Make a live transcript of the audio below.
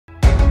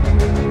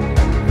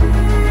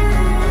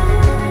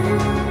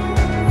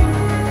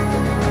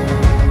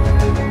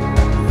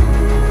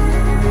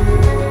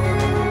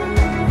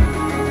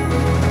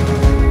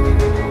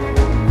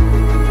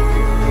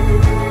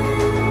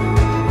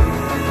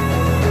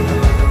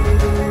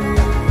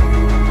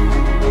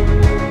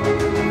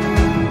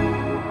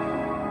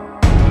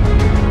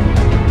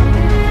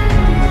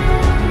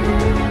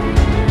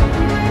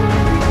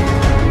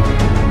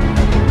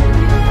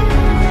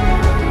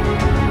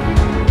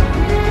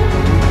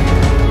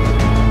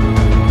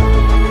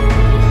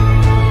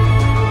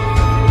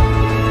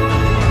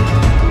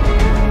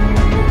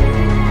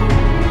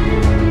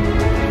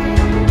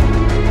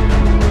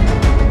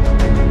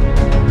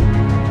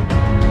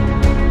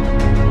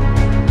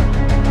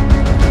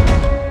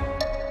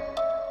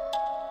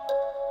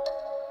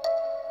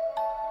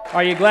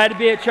Are you glad to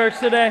be at church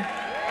today?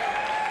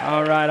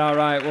 All right, all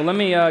right. Well, let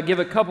me give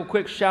a couple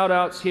quick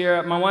shout-outs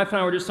here. My wife and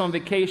I were just on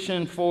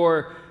vacation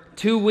for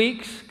 2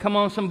 weeks. Come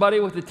on, somebody,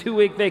 with a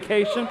 2-week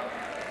vacation.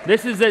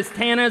 This is as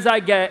tan as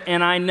I get,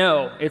 and I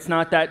know it's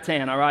not that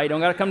tan, all right? You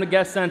don't got to come to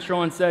Guest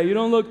Central and say, you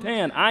don't look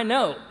tan. I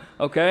know,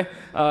 okay?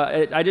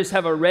 I just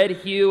have a red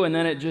hue, and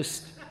then it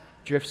just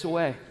drifts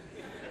away.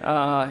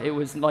 It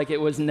was like it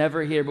was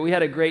never here, but we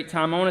had a great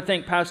time. I want to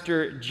thank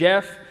Pastor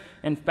Jeff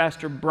and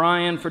Pastor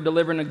Brian for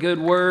delivering a good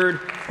word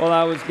while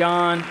I was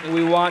gone.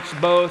 We watched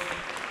both.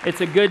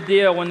 It's a good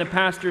deal when the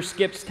pastor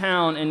skips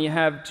town and you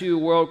have 2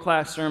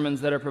 world-class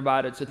sermons that are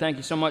provided. So thank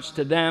you so much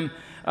to them.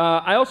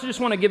 I also just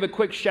want to give a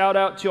quick shout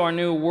out to our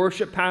new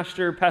worship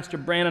pastor, Pastor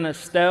Brandon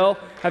Estelle.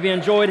 Have you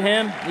enjoyed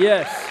him?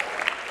 Yes,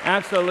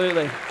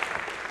 absolutely.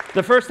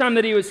 The first time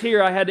that he was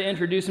here, I had to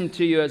introduce him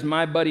to you as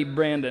my buddy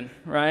Brandon,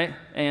 right?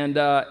 And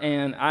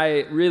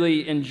I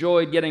really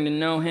enjoyed getting to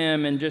know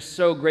him, and just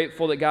so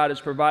grateful that God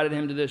has provided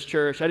him to this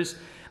church.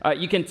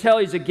 You can tell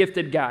he's a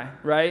gifted guy,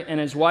 right?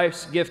 And his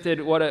wife's gifted.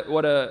 What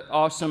a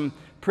awesome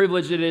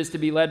privilege it is to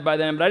be led by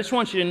them. But I just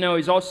want you to know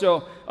he's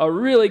also a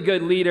really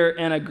good leader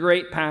and a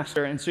great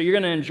pastor. And so you're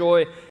going to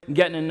enjoy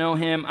getting to know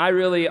him. I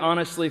really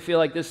honestly feel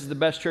like this is the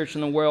best church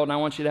in the world, and I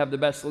want you to have the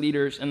best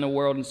leaders in the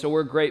world. And so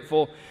we're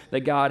grateful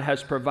that God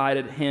has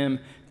provided him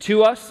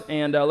to us,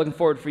 and looking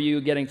forward for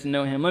you getting to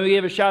know him. Let me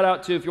give a shout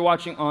out to, if you're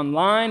watching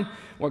online,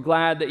 we're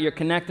glad that you're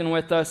connecting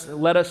with us.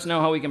 Let us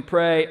know how we can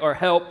pray or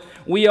help.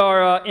 We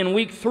are in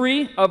week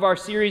 3 of our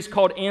series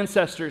called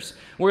Ancestors.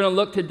 We're going to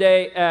look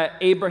today at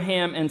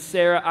Abraham and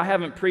Sarah. I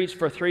haven't preached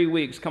for 3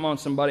 weeks. Come on,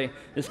 somebody.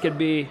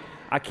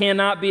 I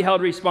cannot be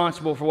held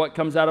responsible for what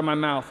comes out of my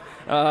mouth.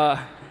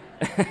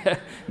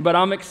 But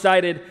I'm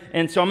excited,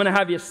 and so I'm going to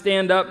have you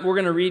stand up. We're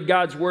going to read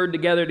God's word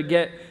together to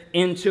get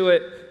into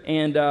it,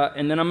 and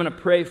then I'm going to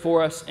pray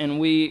for us, and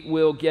we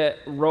will get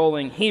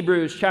rolling.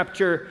 Hebrews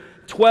chapter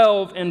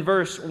 12 and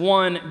verse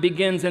 1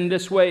 begins in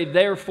this way: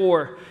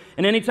 therefore.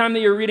 And anytime that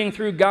you're reading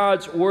through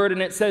God's word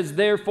and it says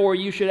therefore,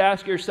 you should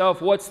ask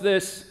yourself, what's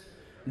this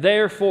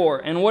therefore?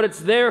 And what it's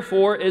there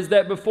for is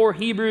that before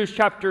Hebrews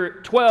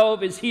chapter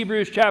 12 is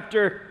Hebrews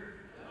chapter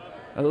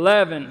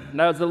 11.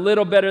 That was a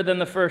little better than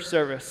the first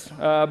service.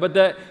 But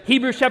the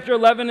Hebrews chapter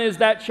 11 is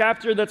that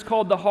chapter that's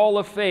called the Hall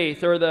of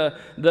Faith, or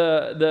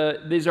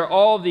these are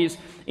all these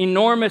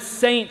enormous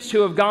saints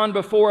who have gone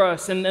before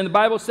us. And the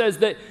Bible says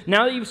that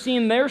now that you've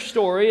seen their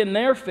story and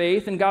their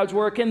faith and God's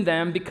work in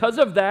them, because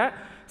of that,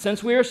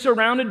 since we are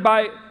surrounded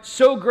by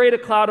so great a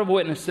cloud of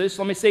witnesses,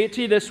 let me say it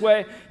to you this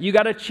way: you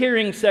got a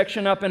cheering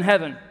section up in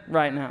heaven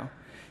right now.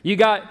 You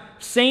got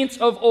saints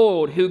of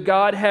old who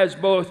God has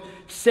both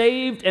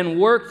saved and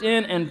worked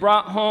in and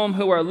brought home,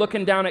 who are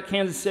looking down at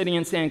Kansas City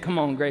and saying, come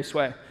on,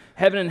 Graceway.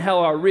 Heaven and hell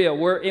are real.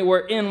 We're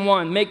in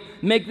one.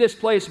 Make this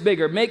place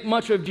bigger. Make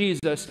much of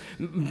Jesus.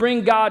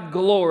 Bring God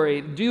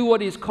glory. Do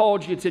what he's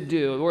called you to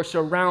do. We're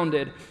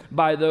surrounded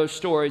by those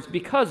stories.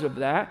 Because of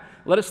that,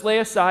 let us lay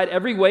aside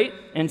every weight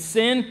and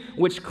sin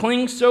which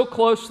clings so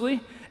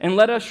closely, and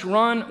let us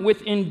run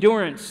with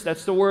endurance.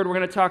 That's the word we're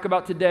going to talk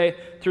about today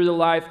through the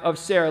life of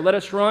Sarah. Let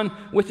us run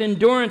with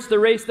endurance the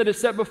race that is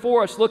set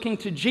before us, looking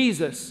to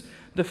Jesus,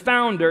 the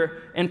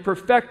founder and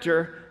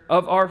perfecter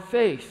of our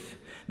faith.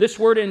 This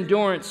word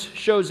endurance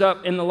shows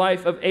up in the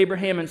life of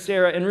Abraham and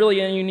Sarah in really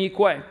a unique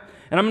way.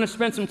 And I'm going to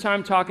spend some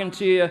time talking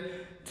to you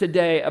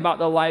today about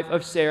the life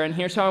of Sarah. And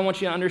here's how I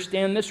want you to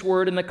understand this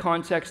word in the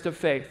context of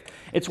faith.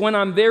 It's when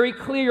I'm very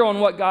clear on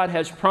what God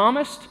has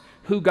promised,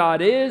 who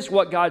God is,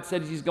 what God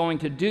says he's going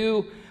to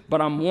do,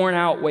 but I'm worn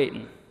out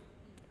waiting.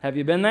 Have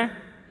you been there?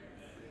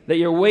 That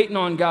you're waiting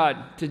on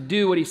God to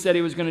do what he said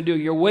he was going to do.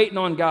 You're waiting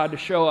on God to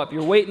show up.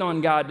 You're waiting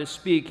on God to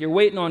speak. You're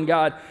waiting on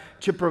God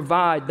to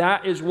provide.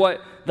 That is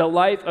what the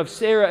life of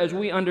Sarah, as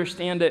we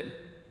understand it,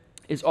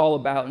 is all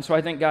about. And so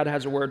I think God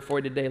has a word for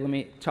you today. Let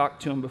me talk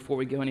to him before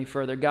we go any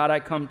further. God, I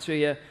come to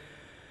you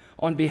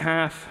on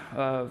behalf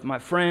of my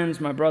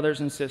friends, my brothers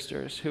and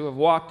sisters who have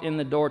walked in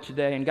the door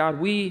today. And God,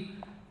 we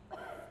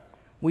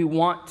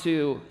want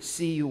to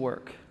see you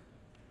work.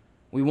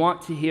 We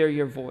want to hear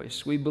your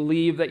voice. We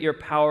believe that you're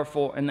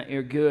powerful and that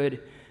you're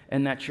good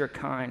and that you're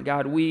kind.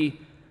 God,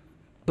 we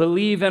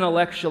believe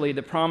intellectually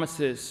the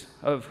promises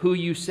of who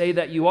you say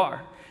that you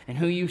are and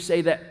who you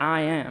say that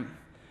I am.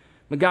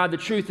 But God, the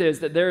truth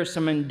is that there is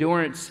some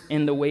endurance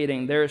in the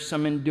waiting. There is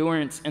some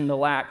endurance in the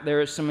lack.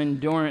 There is some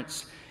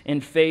endurance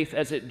in faith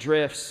as it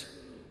drifts,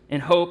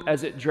 in hope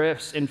as it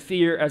drifts, in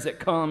fear as it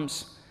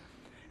comes.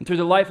 And through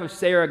the life of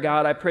Sarah,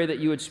 God, I pray that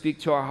you would speak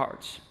to our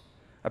hearts.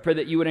 I pray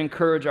that you would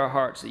encourage our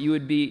hearts, that you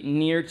would be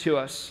near to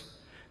us,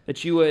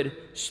 that you would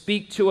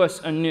speak to us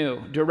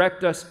anew,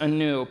 direct us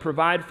anew,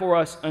 provide for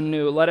us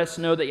anew. Let us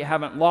know that you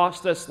haven't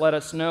lost us. Let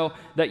us know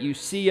that you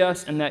see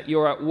us and that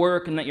you're at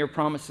work and that your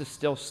promises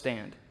still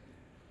stand.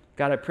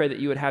 God, I pray that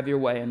you would have your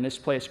way in this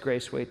place,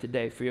 Graceway,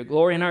 today. For your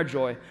glory and our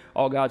joy,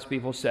 all God's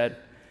people said,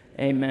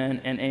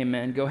 amen and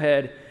amen. Go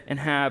ahead and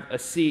have a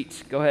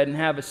seat. Go ahead and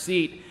have a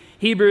seat.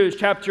 Hebrews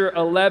chapter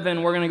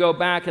 11, we're going to go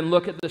back and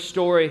look at the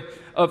story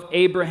of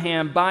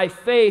Abraham. By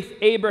faith,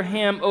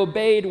 Abraham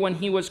obeyed when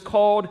he was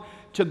called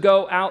to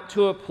go out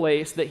to a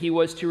place that he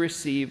was to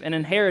receive an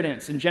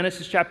inheritance. In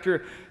Genesis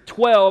chapter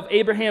 12,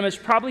 Abraham is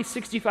probably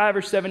 65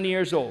 or 70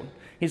 years old.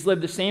 He's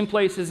lived the same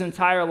place his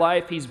entire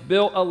life. He's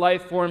built a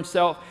life for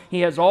himself. He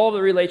has all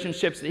the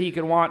relationships that he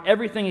could want,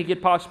 everything he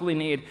could possibly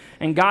need.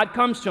 And God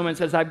comes to him and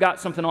says, I've got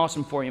something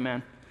awesome for you,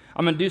 man.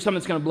 I'm going to do something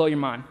that's going to blow your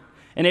mind.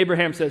 And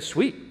Abraham says,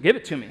 sweet, give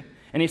it to me.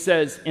 And he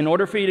says, in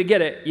order for you to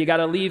get it, you got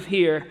to leave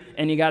here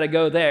and you got to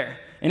go there.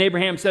 And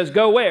Abraham says,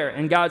 go where?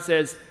 And God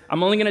says,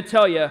 I'm only going to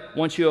tell you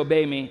once you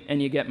obey me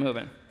and you get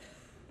moving.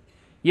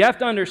 You have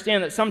to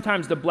understand that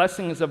sometimes the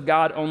blessings of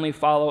God only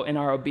follow in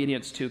our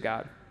obedience to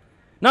God.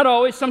 Not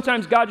always.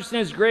 Sometimes God just in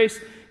His grace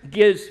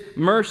gives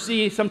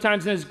mercy.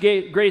 Sometimes in His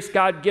grace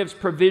God gives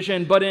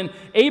provision. But in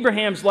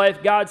Abraham's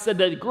life, God said,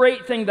 the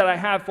great thing that I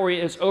have for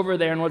you is over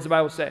there. And what does the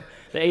Bible say?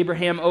 That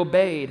Abraham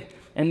obeyed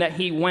and that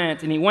he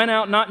went. And he went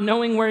out not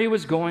knowing where he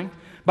was going.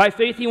 By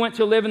faith he went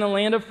to live in the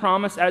land of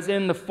promise, as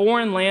in the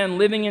foreign land,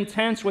 living in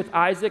tents with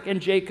Isaac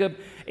and Jacob,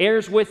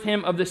 heirs with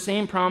him of the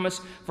same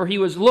promise. For he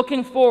was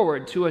looking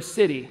forward to a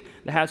city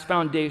that has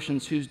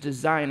foundations, whose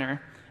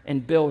designer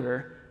and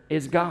builder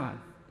is God.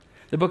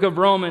 The book of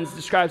Romans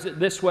describes it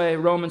this way,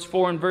 Romans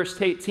 4 and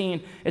verse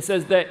 18. It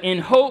says that in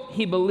hope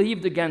he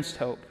believed against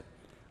hope.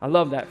 I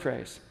love that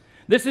phrase.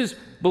 This is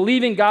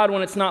believing God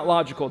when it's not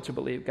logical to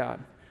believe God.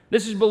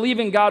 This is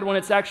believing God when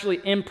it's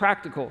actually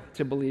impractical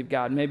to believe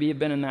God. Maybe you've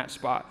been in that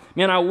spot.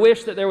 Man, I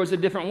wish that there was a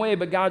different way,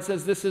 but God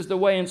says this is the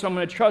way, and so I'm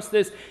going to trust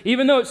this,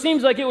 even though it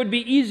seems like it would be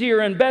easier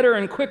and better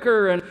and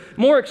quicker and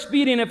more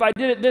expedient if I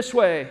did it this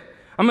way.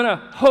 I'm going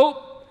to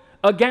hope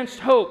against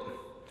hope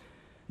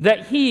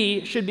that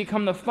he should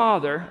become the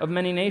father of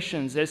many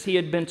nations. As he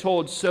had been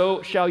told,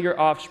 so shall your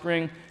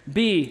offspring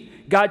be.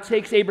 God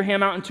takes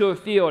Abraham out into a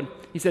field.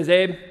 He says,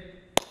 Abe,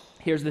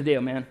 here's the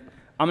deal, man.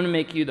 I'm going to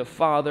make you the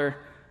father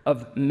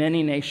of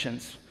many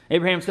nations.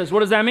 Abraham says,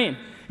 what does that mean?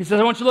 He says,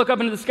 I want you to look up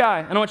into the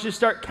sky, and I want you to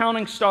start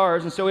counting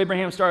stars. And so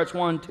Abraham starts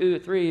 1, 2,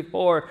 3,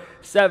 4,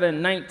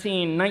 7,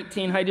 19.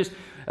 He just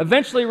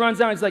eventually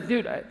runs out. He's like,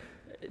 dude,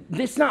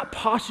 it's not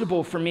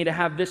possible for me to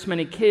have this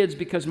many kids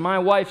because my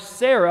wife,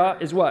 Sarah,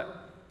 is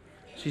what?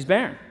 She's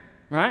barren,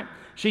 right?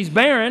 She's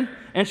barren,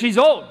 and she's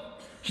old.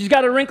 She's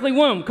got a wrinkly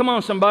womb. Come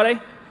on, somebody.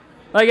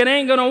 Like, it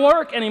ain't going to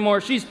work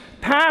anymore. She's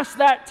past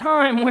that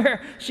time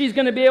where she's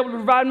going to be able to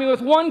provide me with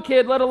one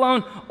kid, let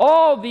alone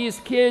all these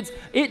kids.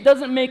 It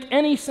doesn't make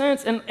any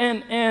sense.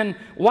 And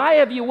why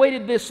have you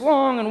waited this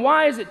long? And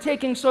why is it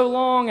taking so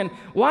long? And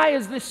why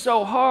is this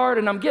so hard?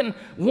 And I'm getting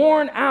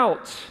worn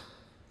out.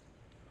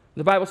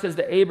 The Bible says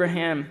that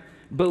Abraham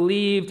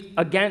believed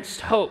against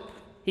hope.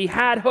 He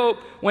had hope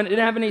when it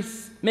didn't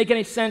make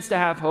any sense to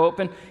have hope.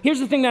 And here's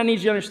the thing that I need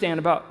you to understand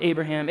about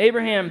Abraham.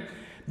 Abraham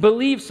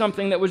believed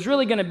something that was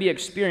really going to be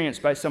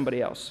experienced by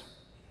somebody else,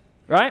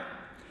 right?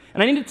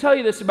 And I need to tell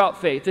you this about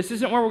faith. This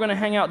isn't where we're going to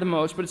hang out the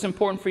most, but it's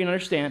important for you to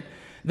understand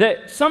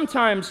that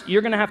sometimes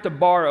you're going to have to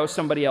borrow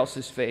somebody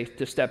else's faith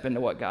to step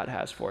into what God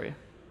has for you.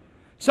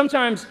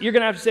 Sometimes you're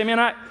going to have to say,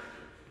 man,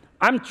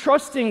 I'm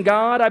trusting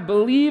God. I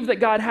believe that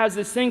God has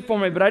this thing for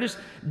me, but I just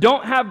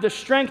don't have the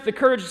strength, the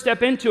courage to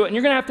step into it. And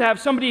you're going to have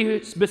somebody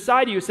who's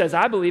beside you who says,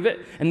 I believe it,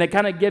 and they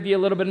kind of give you a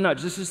little bit of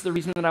nudge. This is the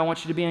reason that I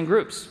want you to be in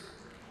groups,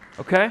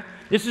 okay?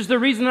 This is the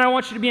reason that I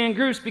want you to be in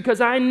groups,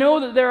 because I know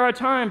that there are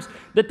times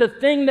that the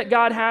thing that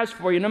God has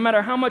for you, no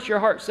matter how much your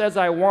heart says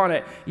I want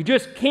it, you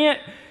just can't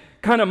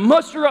kind of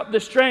muster up the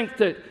strength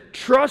to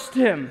trust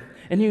Him.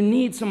 And you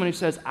need someone who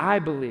says, I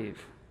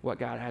believe what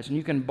God has, and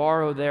you can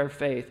borrow their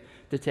faith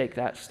to take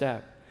that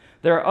step.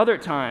 There are other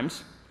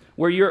times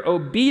where your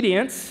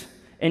obedience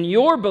and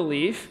your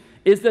belief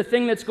is the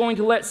thing that's going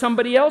to let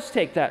somebody else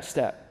take that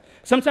step.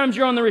 Sometimes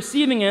you're on the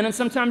receiving end, and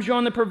sometimes you're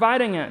on the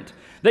providing end.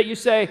 That you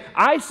say,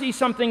 I see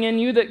something in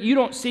you that you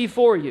don't see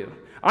for you.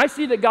 I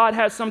see that God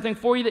has something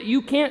for you that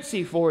you can't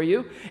see for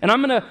you, and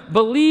I'm going to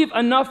believe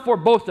enough for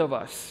both of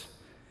us.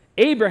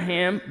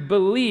 Abraham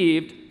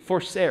believed for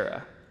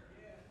Sarah,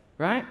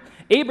 right?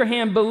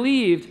 Abraham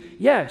believed,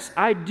 yes,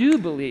 I do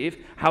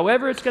believe,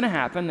 however it's going to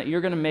happen, that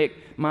you're going to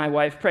make my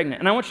wife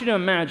pregnant. And I want you to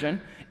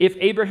imagine if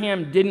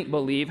Abraham didn't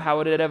believe, how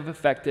would it have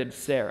affected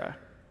Sarah?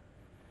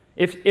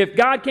 If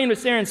God came to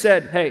Sarah and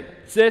said, hey,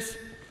 sis,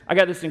 I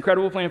got this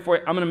incredible plan for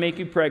you. I'm going to make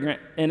you pregnant.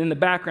 And in the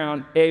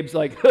background, Abe's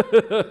like,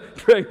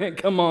 pregnant,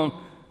 come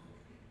on.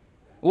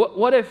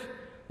 What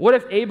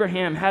if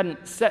Abraham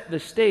hadn't set the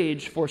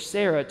stage for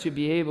Sarah to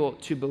be able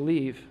to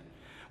believe?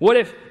 What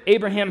if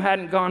Abraham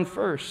hadn't gone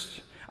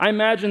first? I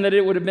imagine that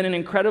it would have been an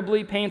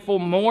incredibly painful,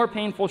 more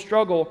painful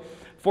struggle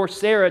for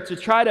Sarah to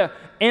try to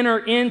enter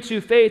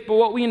into faith. But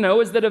what we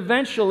know is that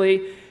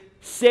eventually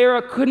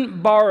Sarah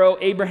couldn't borrow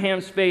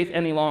Abraham's faith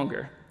any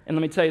longer. And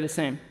let me tell you the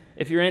same.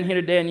 If you're in here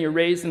today and you're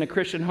raised in a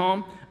Christian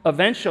home,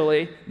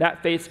 eventually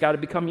that faith's got to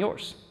become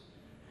yours.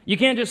 You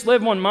can't just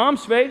live on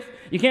mom's faith.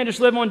 You can't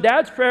just live on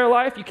dad's prayer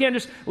life. You can't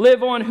just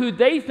live on who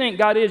they think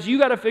God is. You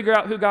got to figure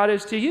out who God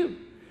is to you.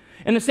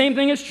 And the same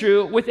thing is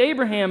true with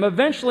Abraham.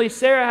 Eventually,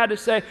 Sarah had to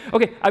say,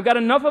 okay, I've got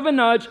enough of a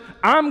nudge.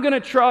 I'm going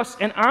to trust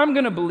and I'm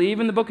going to believe.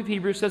 And the book of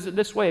Hebrews says it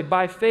this way.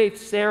 By faith,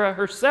 Sarah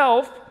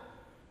herself,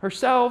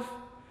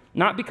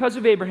 not because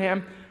of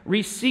Abraham,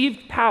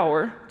 received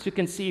power to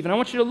conceive. And I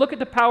want you to look at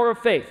the power of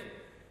faith.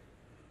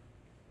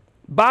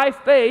 By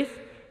faith,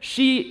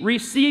 she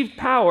received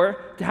power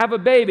to have a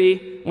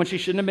baby when she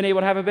shouldn't have been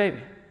able to have a baby.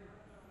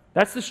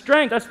 That's the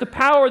strength. That's the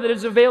power that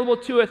is available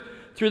to us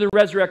through the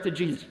resurrected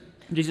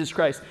Jesus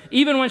Christ.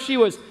 Even when she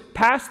was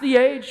past the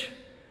age,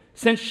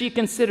 since she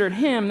considered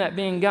him, that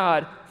being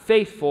God,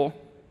 faithful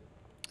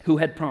who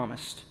had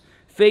promised.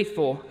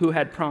 Faithful who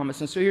had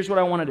promised. And so here's what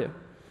I want to do.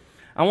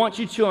 I want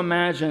you to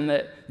imagine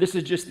that this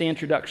is just the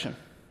introduction.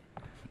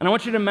 And I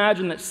want you to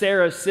imagine that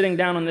Sarah is sitting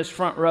down on this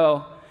front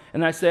row,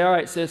 and I say, all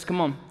right, sis,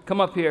 come on,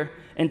 come up here,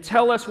 and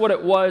tell us what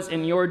it was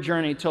in your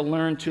journey to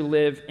learn to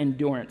live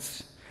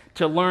endurance,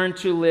 to learn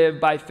to live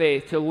by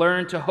faith, to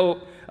learn to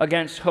hope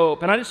against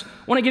hope. And I just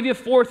want to give you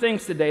 4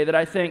 things today that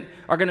I think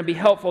are going to be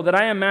helpful, that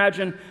I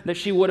imagine that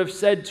she would have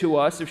said to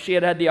us if she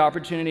had had the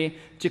opportunity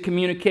to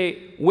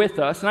communicate with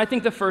us. And I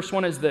think the first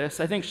one is this.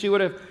 I think she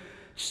would have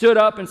stood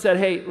up and said,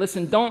 hey,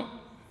 listen, don't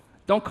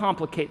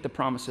complicate the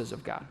promises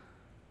of God.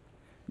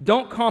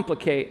 Don't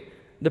complicate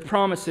the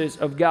promises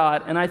of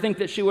God. And I think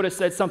that she would have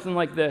said something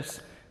like this.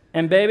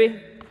 And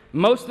baby,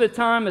 most of the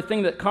time, the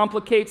thing that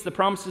complicates the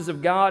promises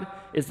of God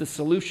is the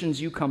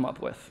solutions you come up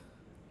with.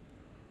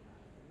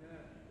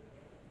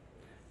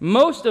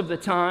 Most of the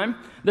time,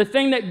 the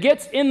thing that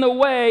gets in the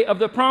way of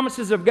the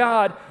promises of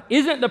God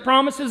isn't the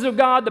promises of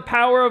God, the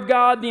power of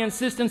God, the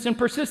insistence and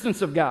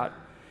persistence of God.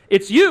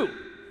 It's you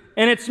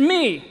and it's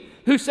me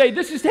who say,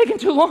 this is taking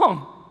too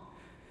long.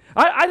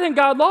 I think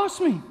God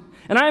lost me.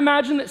 And I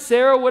imagine that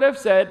Sarah would have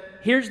said,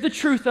 here's the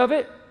truth of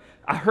it.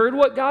 I heard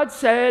what God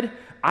said.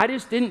 I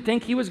just didn't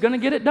think he was going to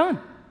get it done.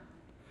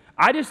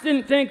 I just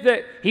didn't think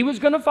that he was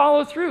going to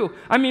follow through.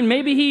 I mean,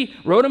 maybe he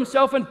wrote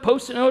himself a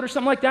Post-it note or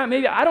something like that.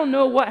 Maybe, I don't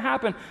know what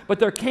happened. But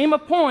there came a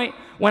point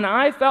when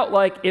I felt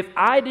like if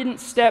I didn't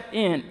step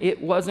in, it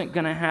wasn't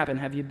going to happen.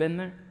 Have you been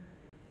there?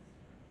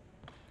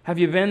 Have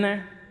you been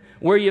there?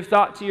 Where you've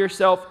thought to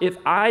yourself, if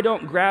I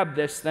don't grab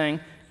this thing,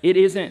 it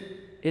isn't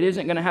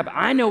going to happen.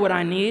 I know what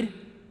I need.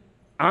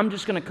 I'm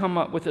just going to come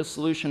up with a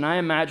solution. I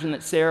imagine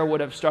that Sarah would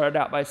have started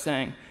out by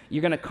saying,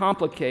 you're going to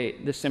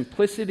complicate the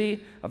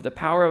simplicity of the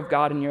power of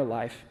God in your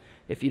life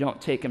if you don't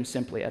take him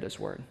simply at his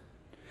word.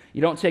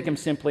 You don't take him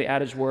simply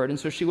at his word. And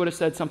so she would have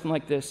said something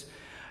like this,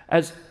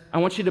 as I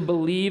want you to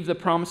believe the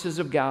promises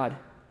of God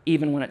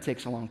even when it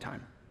takes a long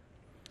time.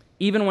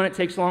 Even when it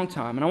takes a long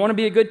time. And I want to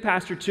be a good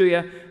pastor to you,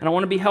 and I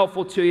want to be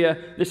helpful to you.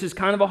 This is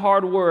kind of a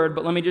hard word,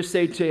 but let me just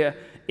say to you,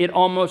 it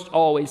almost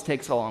always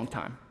takes a long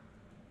time.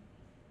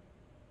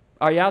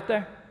 Are you out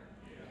there?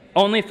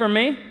 Only for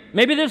me?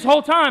 Maybe this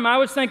whole time I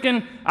was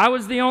thinking I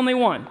was the only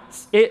one.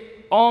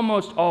 It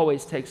almost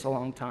always takes a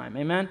long time.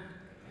 Amen?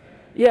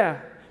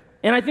 Yeah.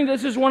 And I think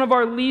this is one of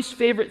our least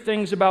favorite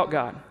things about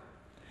God.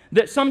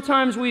 That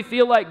sometimes we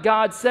feel like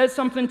God says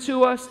something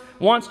to us,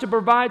 wants to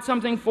provide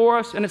something for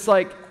us, and it's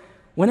like,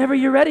 whenever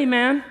you're ready,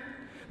 man.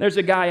 There's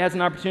a guy who has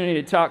an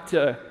opportunity to talk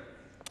to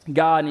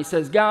God, and he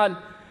says, God,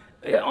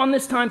 on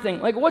this time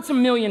thing, like, what's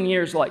 1,000,000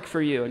 years like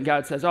for you? And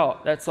God says, oh,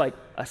 that's like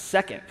a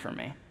second for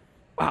me.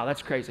 Wow,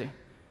 that's crazy.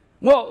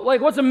 Well, like,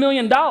 what's $1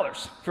 million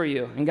for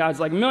you? And God's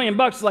like,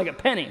 $1,000,000 is like a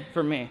penny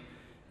for me.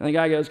 And the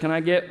guy goes, can I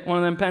get one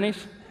of them pennies?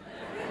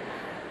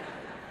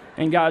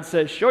 And God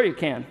says, sure you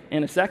can,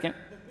 in a second.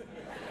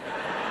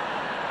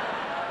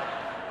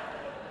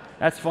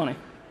 That's funny.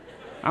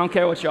 I don't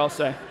care what y'all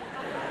say.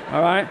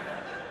 All right?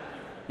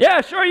 Yeah,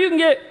 sure, you can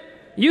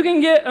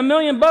get $1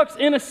 million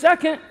in a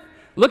second.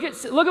 Look at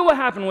what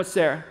happened with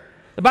Sarah.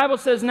 The Bible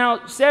says,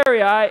 now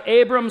Sarai,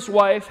 Abram's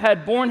wife,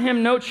 had borne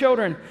him no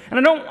children.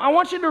 And I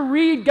want you to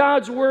read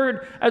God's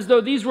word as though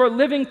these were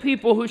living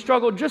people who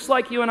struggled just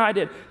like you and I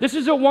did. This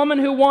is a woman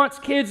who wants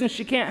kids and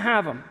she can't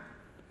have them.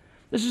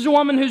 This is a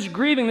woman who's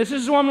grieving. This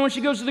is a woman when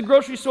she goes to the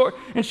grocery store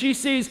and she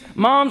sees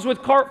moms with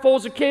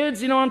cartfuls of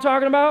kids. You know what I'm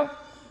talking about?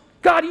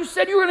 God, you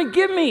said you were going to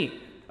give me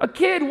a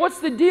kid. What's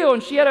the deal?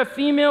 And she had a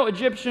female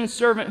Egyptian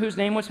servant whose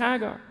name was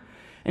Hagar.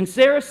 And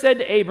Sarah said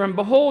to Abram,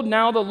 behold,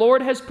 now the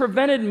Lord has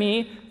prevented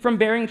me from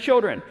bearing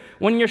children.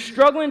 When you're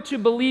struggling to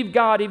believe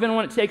God, even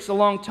when it takes a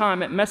long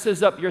time, it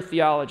messes up your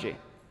theology.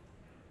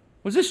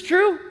 Was this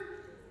true?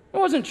 It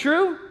wasn't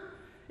true.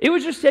 It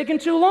was just taking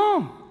too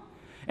long.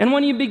 And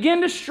when you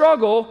begin to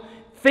struggle,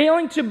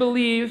 failing to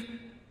believe,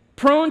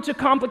 prone to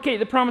complicate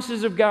the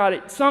promises of God,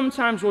 it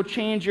sometimes will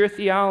change your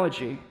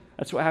theology.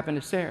 That's what happened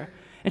to Sarah.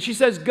 And she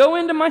says, go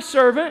into my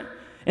servant,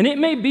 and it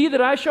may be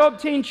that I shall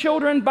obtain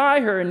children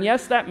by her. And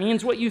yes, that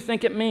means what you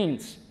think it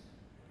means.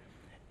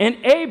 And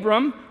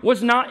Abram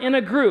was not in a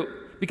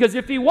group, because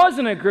if he was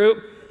in a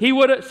group,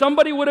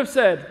 somebody would have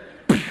said,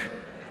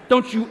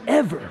 don't you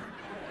ever.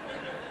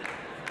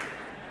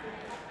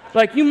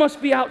 Like, you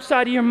must be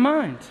outside of your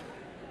mind.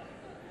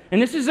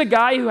 And this is a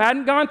guy who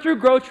hadn't gone through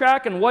Growth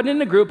Track and wasn't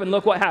in a group, and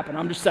look what happened.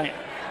 I'm just saying.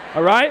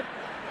 All right?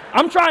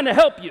 I'm trying to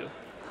help you.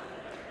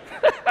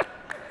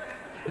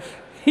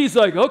 He's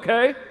like,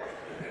 okay.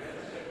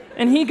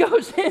 And he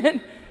goes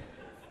in,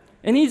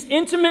 and he's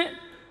intimate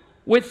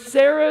with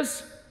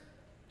Sarah's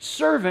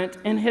servant,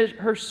 and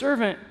her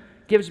servant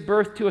gives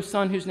birth to a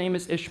son whose name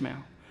is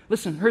Ishmael.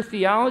 Listen, her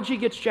theology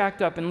gets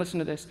jacked up, and listen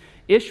to this.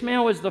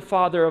 Ishmael is the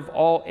father of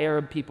all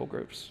Arab people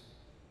groups.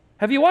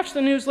 Have you watched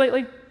the news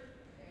lately?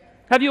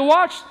 Have you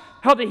watched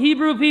how the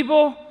Hebrew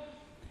people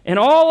and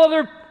all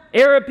other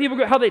Arab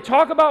people, how they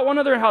talk about one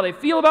another and how they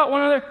feel about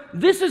one another?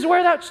 This is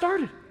where that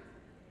started.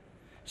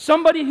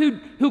 Somebody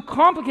who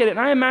complicated it. And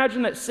I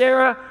imagine that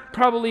Sarah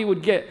probably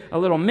would get a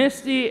little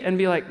misty and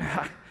be like,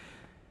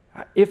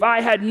 if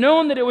I had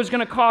known that it was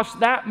going to cost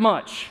that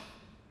much,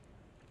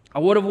 I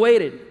would have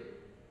waited.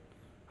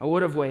 I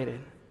would have waited.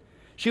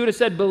 She would have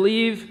said,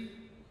 believe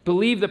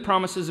the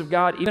promises of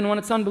God even when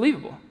it's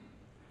unbelievable.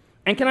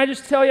 And can I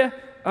just tell you,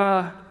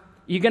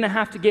 you're going to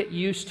have to get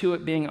used to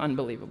it being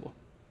unbelievable.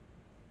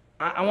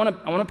 I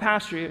want to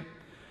pastor you.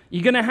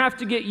 You're going to have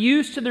to get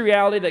used to the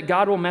reality that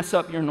God will mess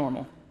up your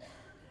normal.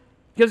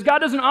 Because God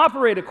doesn't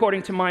operate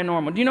according to my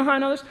normal. Do you know how I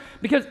know this?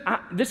 Because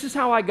this is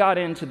how I got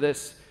into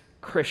this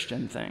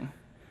Christian thing.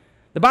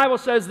 The Bible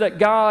says that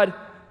God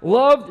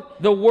loved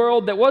the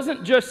world that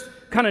wasn't just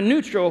kind of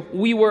neutral.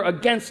 We were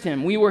against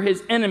him. We were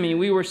his enemy.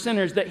 We were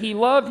sinners. That he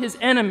loved his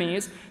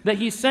enemies. That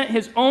he sent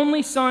his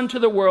only son to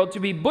the world to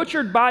be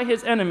butchered by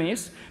his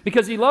enemies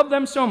because he loved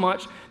them so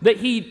much that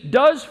he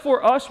does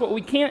for us what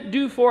we can't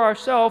do for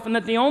ourselves, and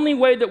that the only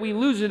way that we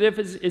lose it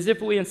is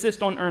if we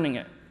insist on earning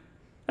it.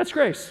 That's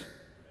grace.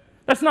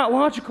 That's not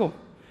logical.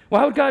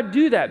 Why would God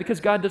do that? Because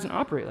God doesn't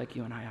operate like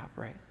you and I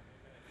operate.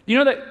 Do you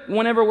know that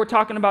whenever we're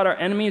talking about our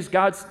enemies,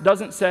 God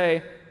doesn't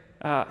say,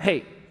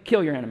 hey,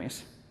 kill your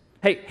enemies.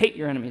 Hey, hate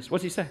your enemies.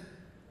 What's he say?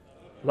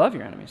 Love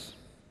your enemies.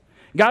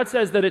 God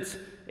says that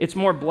it's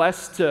more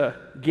blessed to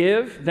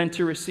give than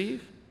to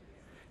receive.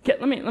 Okay,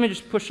 let me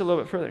just push a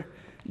little bit further.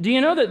 Do you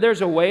know that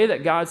there's a way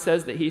that God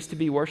says that he's to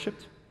be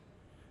worshiped?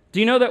 Do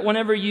you know that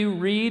whenever you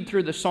read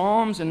through the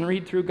Psalms and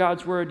read through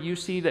God's word, you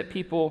see that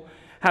people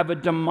have a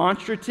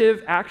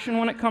demonstrative action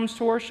when it comes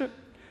to worship?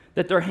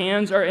 That their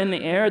hands are in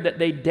the air, that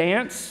they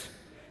dance.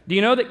 Do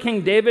you know that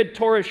King David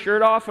tore his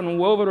shirt off and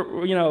wove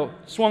it,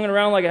 swung it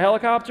around like a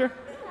helicopter?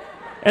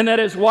 And that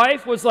his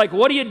wife was like,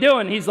 what are you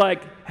doing? He's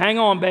like, hang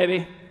on,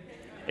 baby.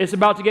 It's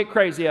about to get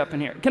crazy up in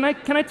here. Can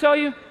I tell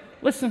you,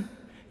 listen,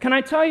 can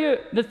I tell you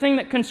the thing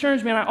that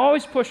concerns me? And I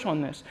always push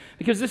on this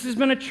because this has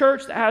been a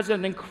church that has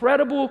an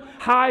incredible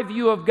high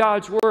view of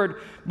God's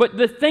word. But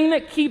the thing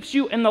that keeps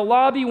you in the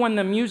lobby when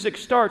the music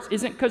starts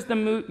isn't because the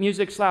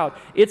music's loud.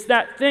 It's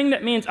that thing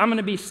that means I'm going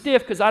to be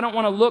stiff because I don't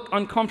want to look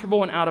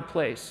uncomfortable and out of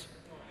place.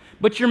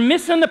 But you're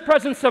missing the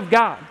presence of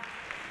God.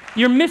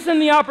 You're missing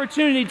the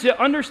opportunity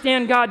to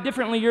understand God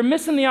differently. You're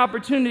missing the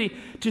opportunity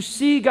to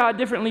see God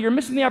differently. You're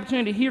missing the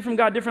opportunity to hear from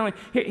God differently.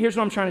 Here's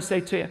what I'm trying to say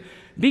to you.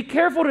 Be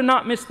careful to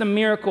not miss the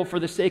miracle for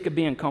the sake of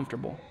being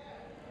comfortable.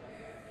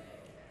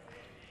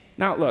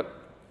 Now, look,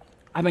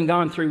 I've been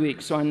gone 3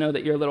 weeks, so I know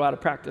that you're a little out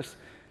of practice.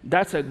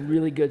 That's a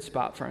really good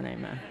spot for an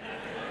amen.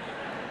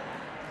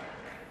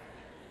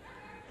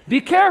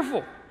 Be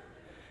careful.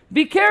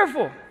 Be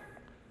careful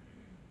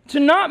to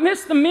not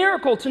miss the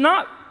miracle,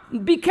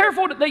 be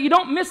careful that you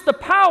don't miss the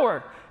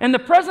power and the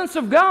presence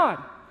of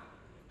God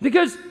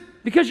because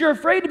you're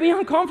afraid to be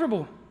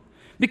uncomfortable.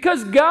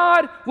 Because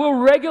God will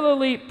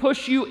regularly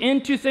push you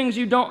into things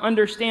you don't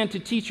understand to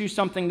teach you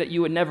something that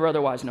you would never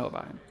otherwise know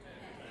about him.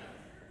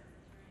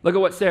 Look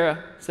at what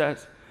Sarah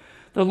says.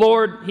 The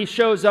Lord, he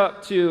shows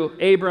up to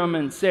Abraham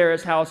and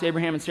Sarah's house, and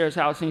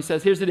he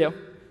says, here's the deal.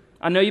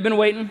 I know you've been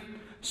waiting,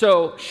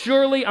 so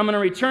surely I'm going to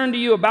return to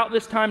you about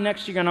this time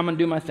next year, and I'm going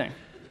to do my thing.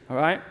 All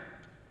right?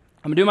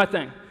 I'm going to do my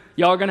thing.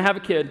 Y'all are going to have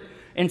a kid.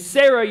 And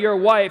Sarah, your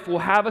wife, will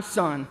have a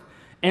son.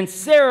 And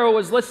Sarah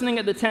was listening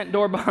at the tent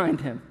door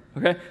behind him.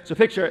 Okay? So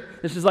picture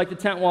it. This is like the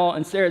tent wall,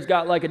 and Sarah's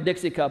got like a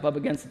Dixie cup up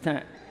against the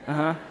tent.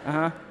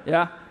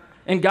 Yeah.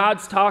 And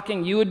God's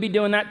talking. You would be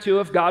doing that too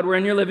if God were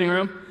in your living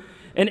room.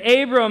 And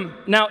Abram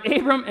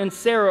and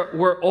Sarah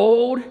were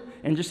old.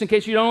 And just in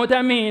case you don't know what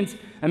that means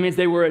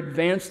they were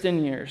advanced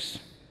in years.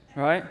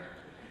 Right?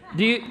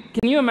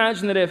 Can you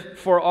imagine that if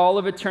for all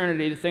of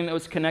eternity, the thing that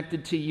was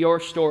connected to your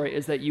story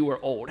is that you were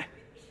old?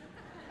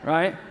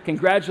 Right?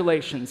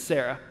 Congratulations,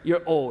 Sarah.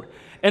 You're old.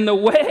 And the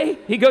way,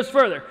 he goes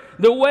further,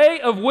 the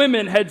way of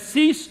women had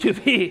ceased to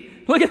be.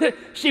 Look at it.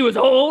 She was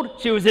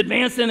old. She was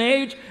advanced in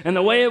age. And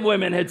the way of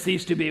women had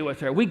ceased to be with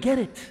her. We get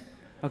it.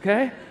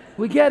 Okay?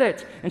 We get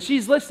it. And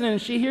she's listening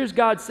and she hears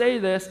God say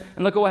this.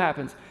 And look at what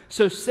happens.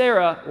 So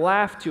Sarah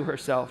laughed to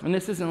herself. And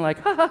this isn't like,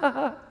 ha, ha, ha,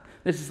 ha.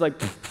 This is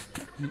like,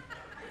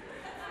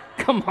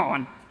 come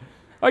on.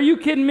 Are you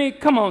kidding me?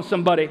 Come on,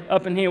 somebody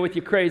up in here with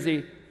your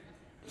crazy.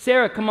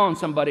 Sarah, come on,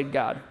 somebody,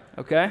 God.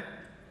 Okay?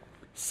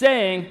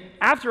 Saying,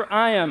 after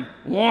I am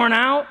worn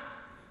out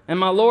and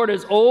my Lord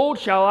is old,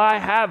 shall I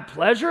have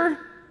pleasure?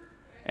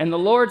 And the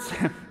Lord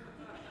said,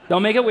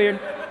 don't make it weird.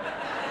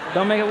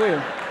 Don't make it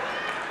weird.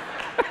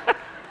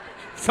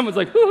 Someone's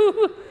like,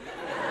 hoo.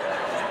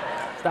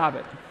 Stop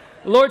it.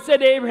 The Lord said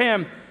to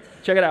Abraham,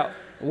 check it out.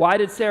 Why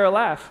did Sarah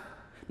laugh?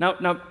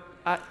 Now,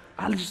 I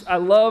I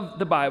love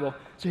the Bible.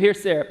 So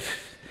here's Sarah.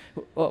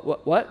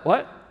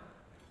 What?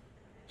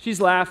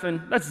 She's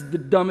laughing. That's the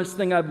dumbest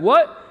thing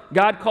what?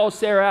 God calls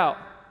Sarah out.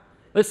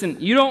 Listen,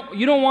 you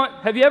don't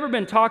want, have you ever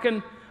been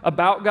talking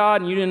about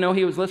God and you didn't know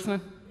he was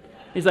listening?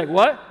 He's like,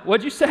 what?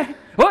 What'd you say?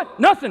 What?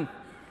 Nothing.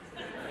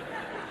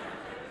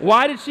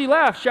 Why did she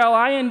laugh? Shall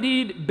I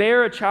indeed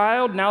bear a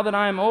child now that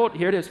I am old?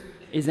 Here it is.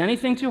 Is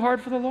anything too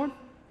hard for the Lord?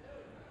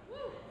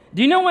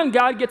 Do you know when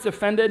God gets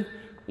offended?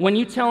 When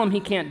you tell him he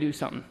can't do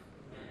something.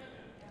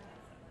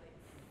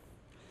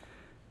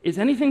 Is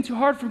anything too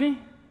hard for me?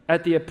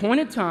 At the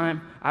appointed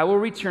time, I will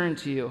return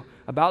to you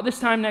about this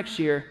time next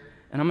year,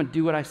 and I'm going to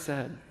do what I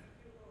said.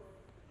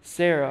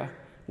 Sarah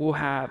will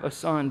have a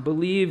son.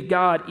 Believe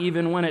God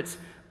even when it's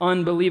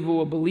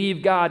unbelievable.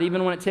 Believe God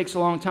even when it takes a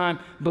long time.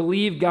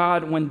 Believe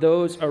God when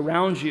those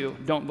around you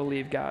don't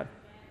believe God.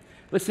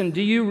 Listen,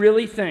 do you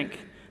really think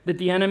that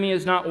the enemy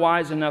is not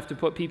wise enough to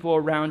put people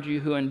around you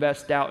who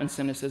invest doubt and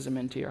cynicism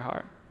into your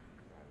heart?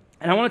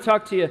 And I want to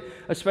talk to you,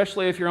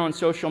 especially if you're on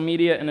social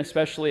media and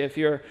especially if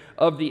you're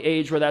of the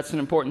age where that's an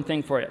important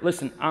thing for you.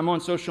 Listen, I'm on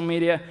social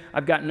media.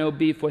 I've got no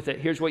beef with it.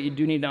 Here's what you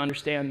do need to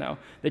understand, though,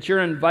 that you're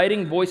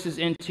inviting voices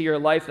into your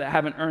life that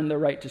haven't earned the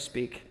right to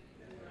speak.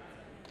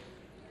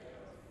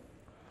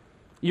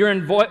 You're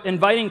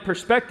inviting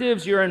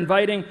perspectives. You're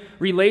inviting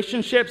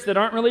relationships that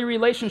aren't really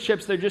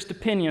relationships. They're just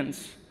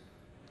opinions.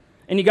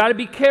 And you got to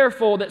be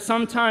careful that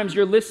sometimes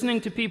you're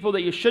listening to people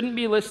that you shouldn't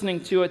be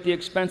listening to at the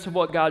expense of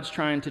what God's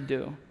trying to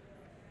do.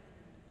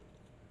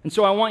 And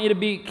so I want you to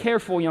be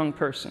careful, young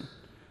person,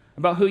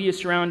 about who you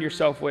surround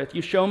yourself with.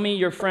 You show me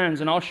your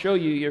friends, and I'll show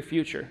you your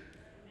future.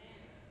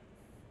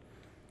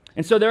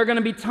 And so there are going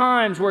to be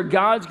times where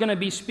God's going to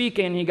be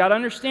speaking, and you got to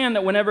understand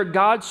that whenever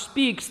God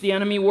speaks, the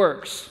enemy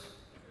works.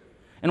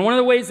 And one of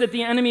the ways that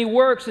the enemy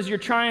works as you're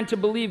trying to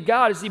believe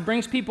God is he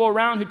brings people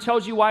around who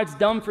tells you why it's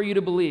dumb for you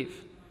to believe.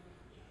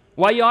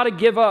 Why you ought to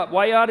give up,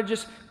 why you ought to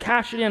just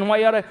cash it in, why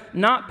you ought to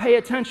not pay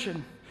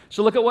attention.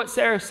 So look at what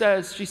Sarah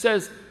says. She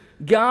says,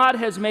 God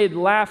has made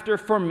laughter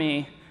for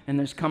me, and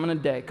there's coming a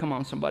day, come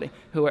on somebody,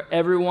 where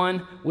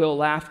everyone will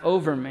laugh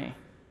over me.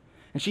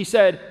 And she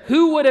said,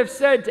 who would have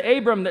said to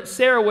Abram that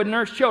Sarah would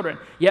nurse children?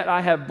 Yet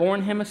I have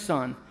borne him a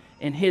son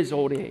in his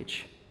old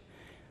age.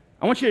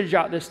 I want you to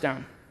jot this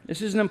down.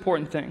 This is an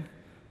important thing.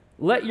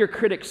 Let your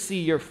critics see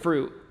your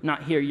fruit,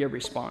 not hear your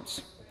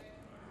response.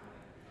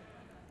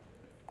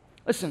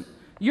 Listen,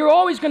 you're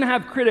always going to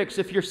have critics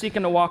if you're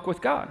seeking to walk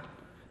with God.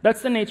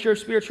 That's the nature of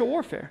spiritual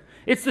warfare.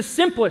 It's the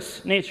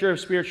simplest nature of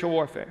spiritual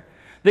warfare.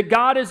 That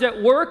God is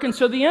at work, and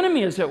so the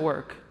enemy is at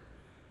work.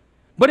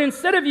 But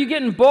instead of you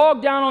getting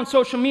bogged down on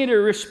social media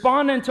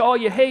responding to all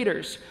your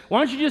haters, why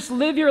don't you just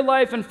live your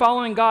life in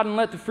following God and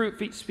let the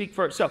fruit speak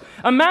for itself?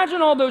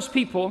 Imagine all those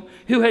people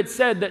who had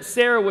said that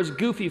Sarah was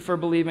goofy for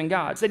believing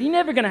God. Said, you're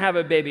never going to have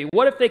a baby.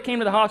 What if they came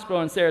to the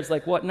hospital and Sarah's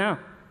like, what now?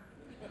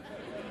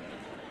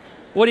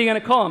 What are you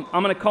going to call him?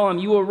 I'm going to call him,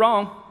 you were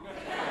wrong.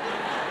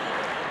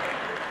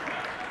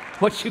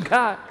 What you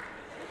got?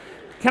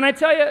 Can I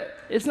tell you,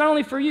 it's not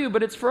only for you,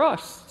 but it's for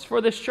us. It's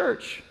for this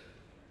church.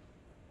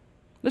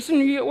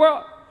 Listen,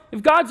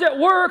 if God's at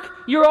work,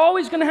 you're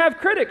always going to have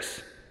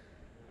critics.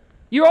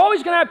 You're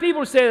always going to have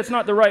people who say it's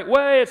not the right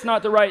way, it's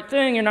not the right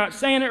thing, you're not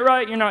saying it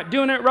right, you're not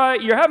doing it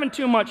right, you're having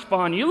too much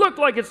fun, you look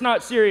like it's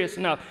not serious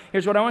enough.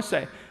 Here's what I want to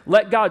say.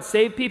 Let God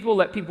save people,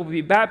 let people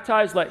be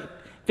baptized, let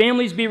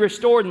families be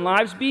restored and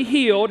lives be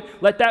healed.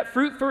 Let that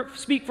fruit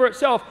speak for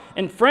itself.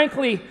 And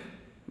frankly,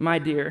 my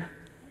dear,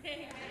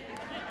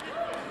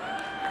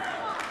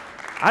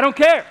 I don't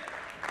care.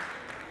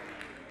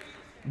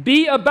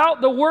 Be about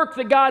the work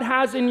that God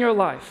has in your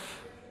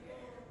life.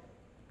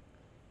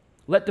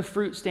 Let the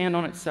fruit stand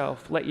on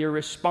itself. Let your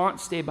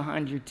response stay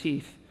behind your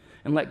teeth.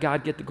 And let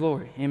God get the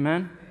glory.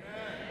 Amen?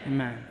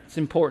 Amen. It's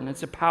important.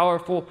 It's a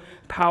powerful,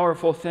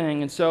 powerful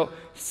thing. And so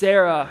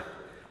Sarah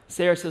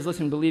says,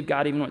 listen, believe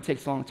God even when it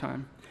takes a long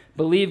time.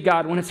 Believe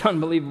God when it's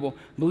unbelievable.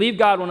 Believe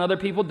God when other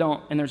people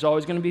don't. And there's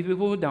always going to be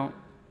people who don't.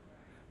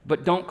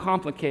 But don't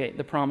complicate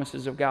the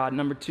promises of God.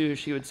 Number two,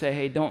 she would say,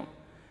 hey, don't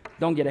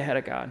get ahead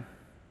of God.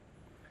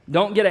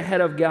 Don't get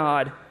ahead of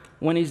God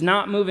when he's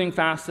not moving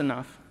fast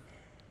enough.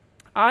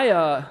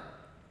 I'm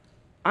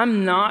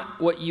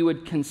not what you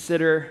would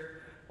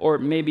consider, or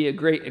maybe a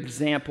great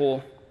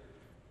example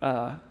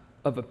of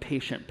a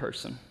patient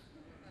person.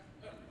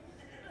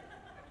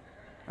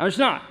 I'm just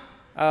not.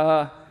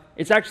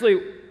 It's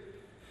actually,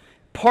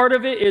 part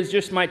of it is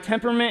just my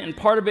temperament, and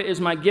part of it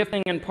is my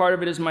gifting, and part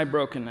of it is my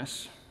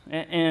brokenness.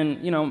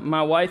 And you know,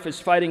 my wife is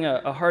fighting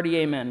a hearty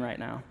amen right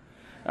now.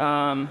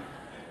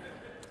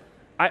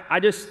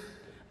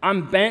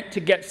 I'm bent to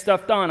get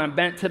stuff done. I'm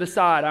bent to the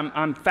side.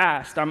 I'm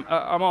fast. I'm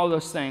all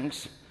those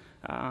things.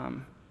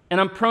 And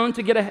I'm prone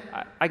to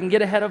I can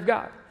get ahead of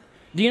God.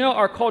 Do you know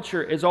our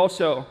culture is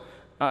also,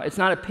 it's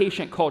not a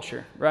patient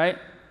culture, right?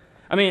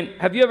 I mean,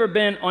 have you ever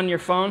been on your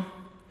phone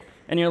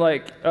and you're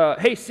like,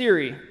 hey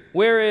Siri,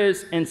 where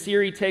is, and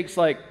Siri takes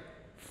like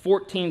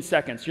 14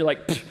 seconds. You're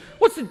like,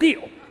 what's the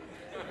deal?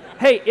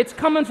 Hey, it's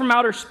coming from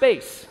outer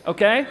space,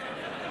 okay?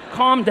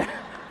 Calm down.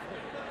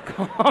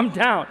 Calm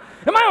down.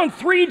 Am I on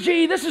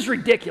 3G? This is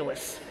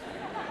ridiculous.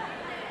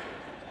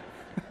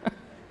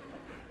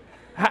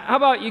 How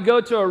about you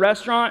go to a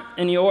restaurant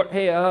and you order,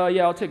 hey,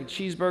 yeah, I'll take a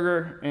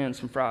cheeseburger and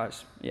some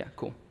fries. Yeah,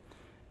 cool.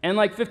 And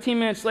like 15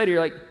 minutes later, you're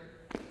like,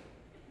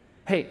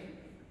 hey,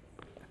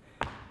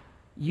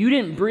 you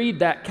didn't breed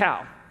that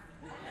cow.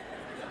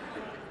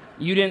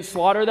 You didn't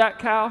slaughter that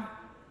cow,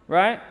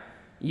 right?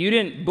 You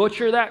didn't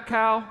butcher that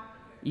cow.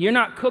 You're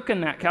not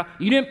cooking that cow.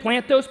 You didn't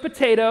plant those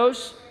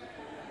potatoes.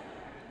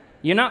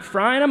 You're not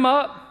frying them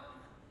up,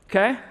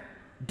 okay?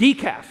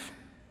 Decaf.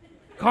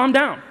 Calm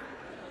down.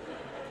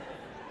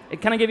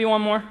 Can I give you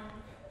one more?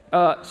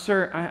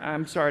 Sir,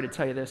 I'm sorry to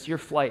tell you this. Your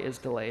flight is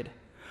delayed.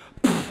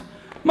 Pfft,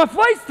 my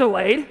flight's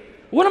delayed?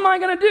 What am I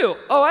going to do?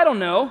 Oh, I don't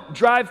know.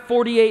 Drive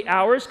 48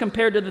 hours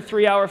compared to the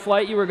 3-hour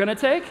flight you were going to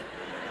take?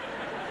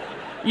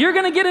 You're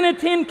going to get in a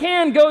tin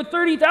can, go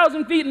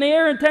 30,000 feet in the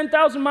air and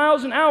 10,000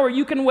 miles an hour.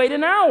 You can wait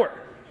an hour,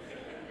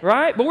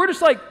 right? But we're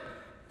just like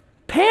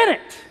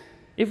panicked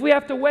if we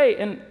have to wait.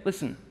 And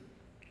listen,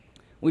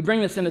 we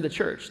bring this into the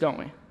church, don't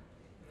we?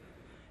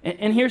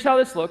 And here's how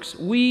this looks.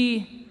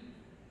 We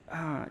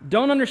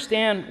don't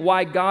understand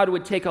why God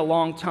would take a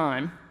long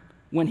time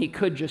when he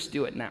could just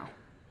do it now.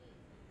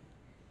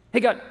 Hey,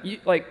 God, you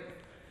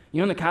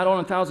own the cattle on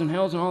 1,000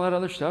 hills and all that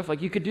other stuff.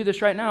 Like, you could do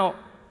this right now.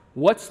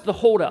 What's the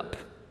holdup?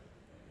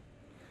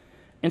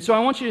 And so I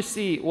want you to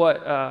see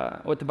what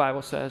the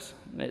Bible says.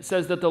 It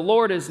says that the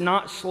Lord is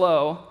not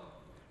slow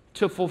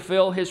to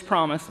fulfill his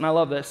promise, and I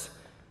love this,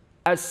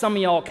 as some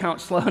of y'all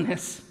count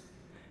slowness.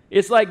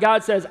 It's like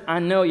God says, I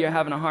know you're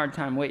having a hard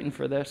time waiting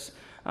for this,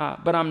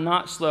 but I'm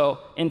not slow.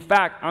 In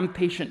fact, I'm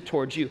patient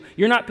towards you.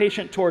 You're not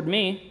patient toward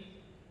me,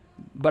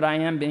 but I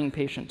am being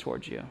patient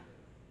towards you.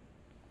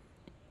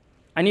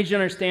 I need you to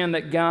understand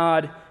that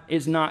God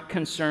is not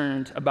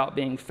concerned about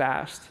being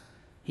fast.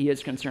 He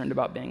is concerned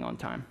about being on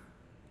time.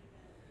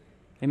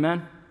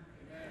 Amen?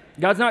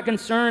 God's not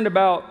concerned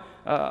about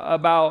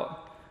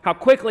how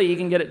quickly he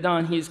can get it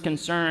done. He's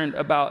concerned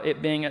about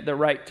it being at the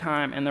right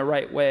time and the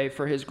right way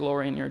for his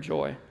glory and your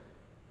joy.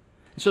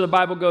 So the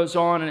Bible goes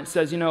on and it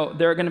says,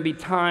 there are going to be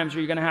times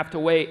where you're going to have to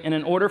wait. And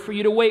in order for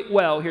you to wait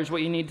well, here's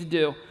what you need to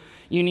do.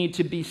 You need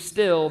to be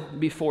still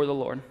before the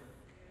Lord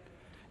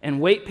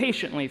and wait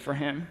patiently for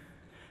him.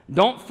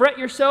 Don't fret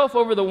yourself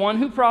over the one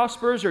who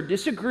prospers or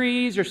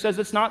disagrees or says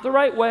it's not the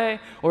right way,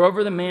 or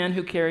over the man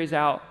who carries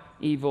out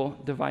evil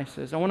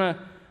devices. I want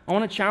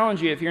to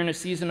challenge you, if you're in a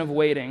season of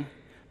waiting,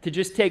 to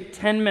just take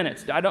 10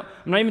 minutes. I'm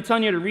not even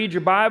telling you to read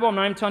your Bible. I'm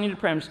not even telling you to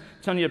pray. I'm just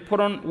telling you to put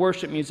on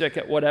worship music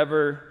at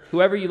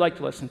whoever you like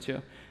to listen to,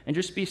 and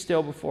just be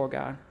still before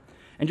God.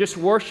 And just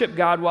worship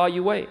God while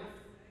you wait.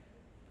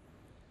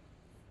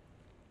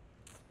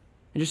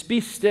 And just be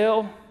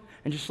still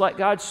and just let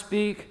God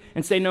speak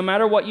and say, no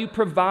matter what you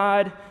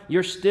provide,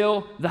 you're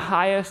still the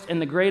highest and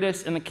the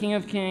greatest and the King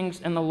of Kings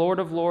and the Lord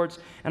of Lords.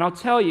 And I'll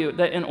tell you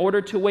that in order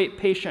to wait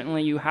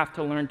patiently, you have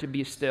to learn to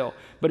be still.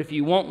 But if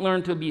you won't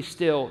learn to be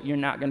still, you're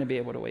not going to be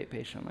able to wait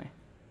patiently.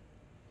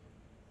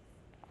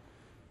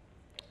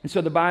 And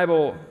so the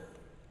Bible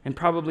and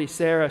probably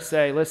Sarah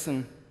say,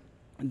 listen,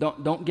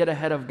 don't get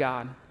ahead of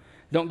God.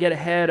 Don't get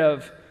ahead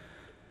of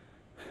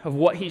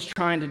what he's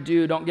trying to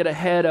do. Don't get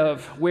ahead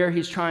of where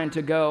he's trying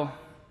to go.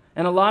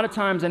 And a lot of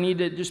times, I need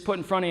to just put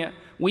in front of you,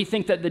 we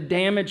think that the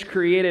damage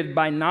created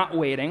by not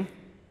waiting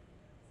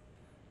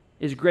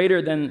is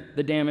greater than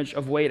the damage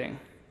of waiting.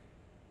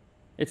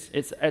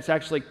 It's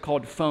actually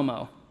called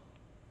FOMO,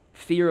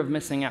 fear of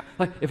missing out.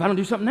 Like, if I don't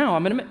do something now,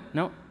 I'm going to miss.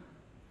 No.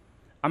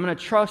 I'm going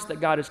to trust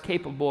that God is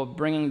capable of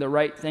bringing the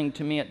right thing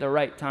to me at the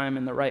right time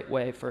in the right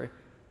way for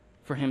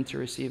him to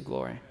receive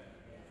glory.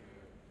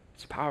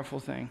 It's a powerful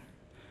thing.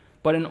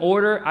 But in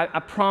order, I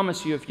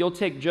promise you, if you'll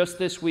take just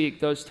this week,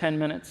 those 10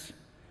 minutes,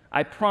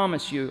 I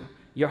promise you,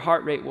 your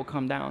heart rate will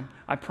come down.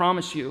 I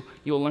promise you,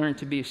 you'll learn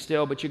to be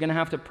still, but you're going to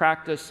have to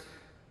practice.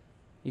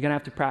 You're going to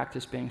have to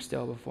practice being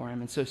still before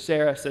him. And so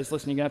Sarah says,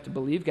 listen, you're going to have to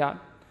believe God,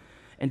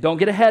 and don't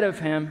get ahead of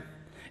him.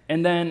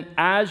 And then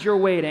as you're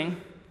waiting,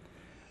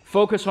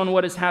 focus on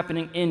what is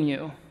happening in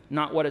you,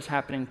 not what is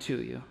happening to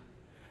you.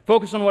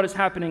 Focus on what is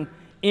happening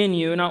in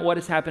you, not what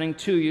is happening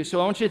to you. So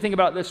I want you to think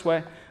about it this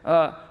way.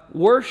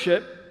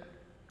 Worship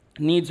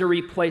needs a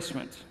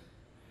replacement.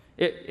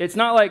 It's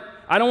not like,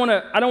 I don't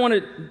want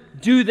to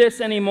do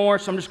this anymore,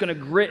 so I'm just going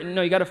to grit.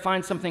 No, you got to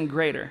find something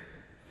greater.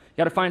 You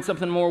got to find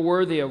something more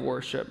worthy of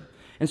worship.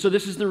 And so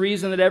this is the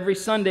reason that every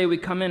Sunday we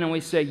come in and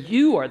we say,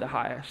 you are the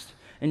highest,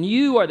 and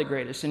you are the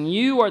greatest, and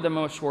you are the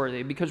most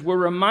worthy, because we're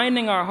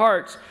reminding our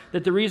hearts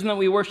that the reason that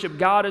we worship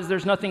God is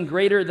there's nothing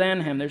greater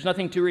than him. There's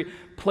nothing to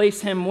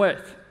replace him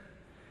with.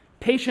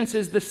 Patience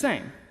is the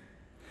same.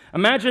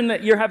 Imagine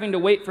that you're having to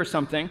wait for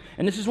something,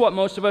 and this is what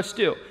most of us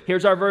do.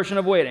 Here's our version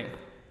of waiting.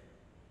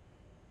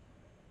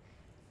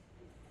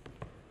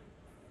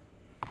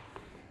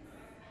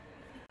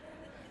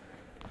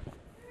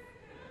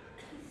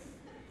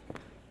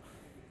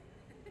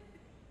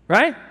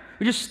 Right?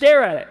 We just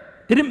stare at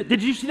it.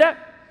 Did you see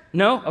that?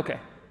 No? Okay.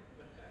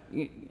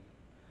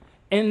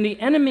 And the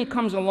enemy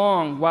comes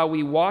along while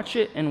we watch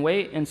it and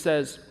wait and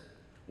says,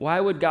 why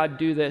would God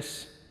do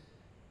this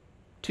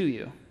to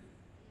you?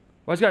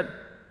 Here's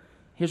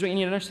what you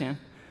need to understand,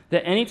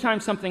 that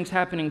anytime something's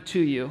happening to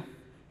you,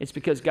 it's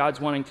because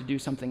God's wanting to do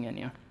something in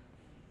you.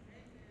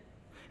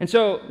 And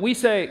so we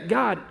say,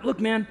 God, look,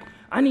 man,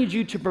 I need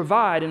you to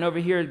provide. And over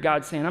here,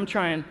 God's saying, I'm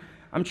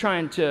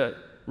trying to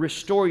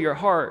restore your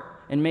heart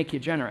and make you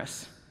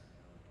generous.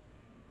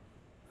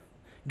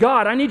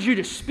 God, I need you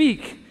to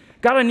speak.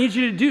 God, I need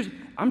you to do.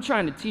 I'm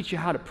trying to teach you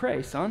how to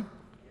pray, son.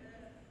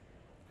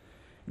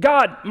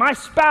 God, my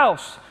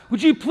spouse,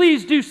 would you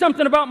please do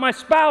something about my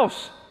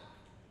spouse?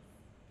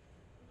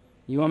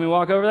 You want me to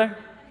walk over there?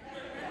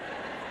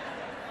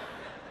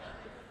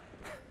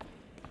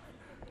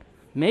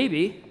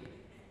 Maybe,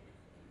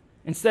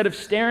 instead of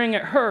staring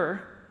at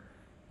her,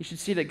 you should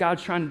see that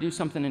God's trying to do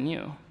something in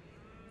you.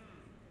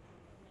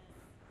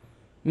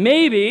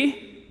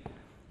 Maybe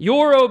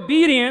your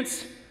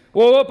obedience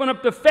will open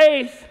up the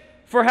faith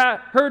for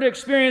her to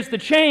experience the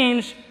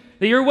change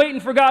that you're waiting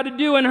for God to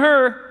do in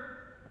her,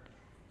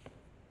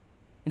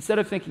 instead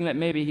of thinking that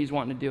maybe he's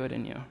wanting to do it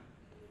in you.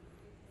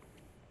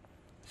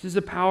 This is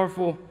a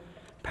powerful,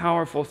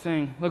 powerful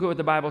thing. Look at what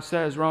the Bible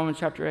says, Romans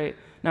chapter 8.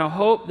 Now,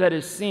 hope that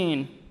is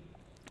seen,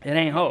 it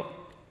ain't hope.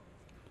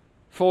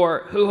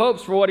 For who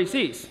hopes for what he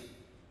sees?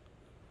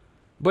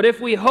 But if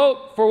we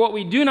hope for what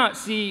we do not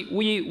see,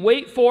 we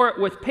wait for it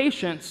with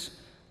patience.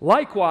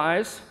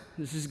 Likewise,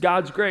 this is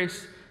God's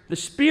grace, the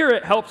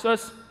Spirit helps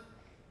us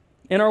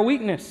in our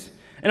weakness.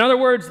 In other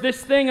words,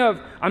 this thing of,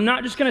 I'm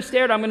not just going to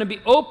stare at it, I'm going to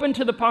be open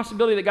to the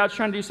possibility that God's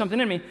trying to do something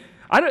in me.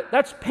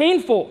 That's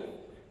painful.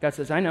 God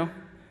says, I know.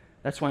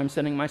 That's why I'm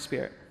sending my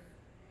Spirit.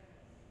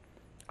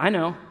 I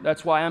know.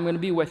 That's why I'm going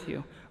to be with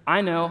you. I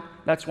know.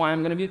 That's why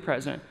I'm going to be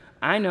present.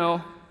 I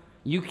know.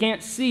 You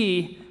can't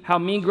see how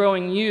me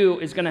growing you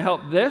is going to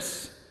help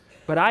this,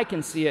 but I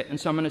can see it, and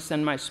so I'm going to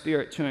send my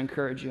Spirit to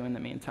encourage you in the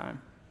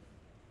meantime.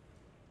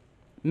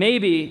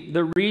 Maybe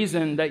the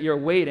reason that you're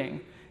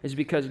waiting is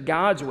because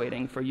God's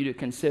waiting for you to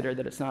consider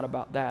that it's not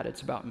about that,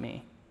 it's about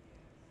me.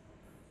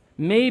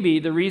 Maybe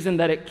the reason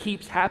that it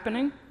keeps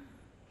happening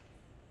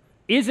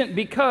isn't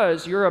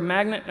because you're a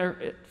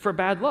magnet for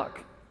bad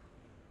luck.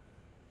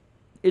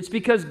 It's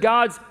because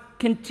God's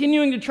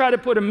continuing to try to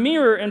put a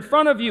mirror in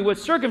front of you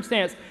with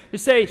circumstance to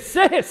say,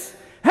 sis,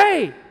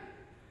 hey,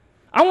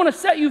 I want to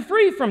set you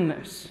free from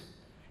this.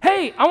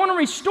 Hey, I want to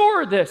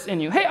restore this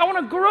in you. Hey, I want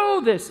to grow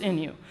this in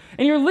you.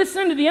 And you're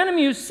listening to the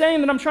enemy who's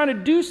saying that I'm trying to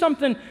do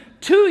something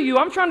to you.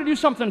 I'm trying to do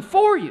something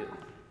for you.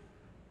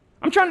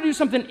 I'm trying to do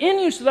something in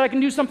you so that I can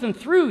do something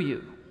through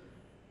you.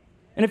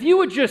 And if you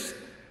would just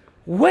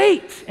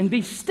wait and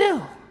be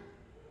still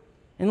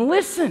and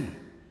listen,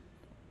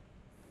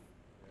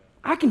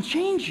 I can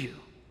change you.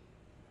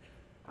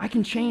 I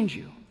can change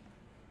you.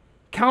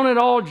 Count it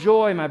all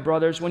joy, my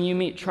brothers, when you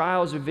meet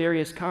trials of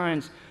various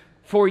kinds,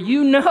 for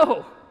you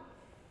know,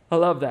 I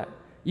love that,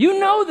 you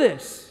know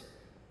this,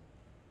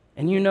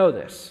 and you know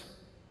this.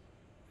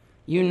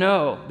 You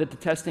know that the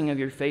testing of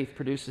your faith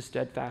produces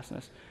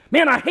steadfastness.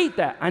 Man, I hate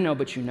that. I know,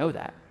 but you know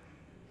that.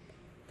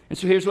 And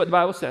so here's what the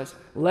Bible says.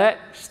 Let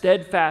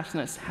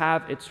steadfastness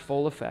have its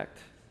full effect.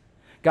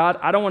 God,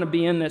 I don't want to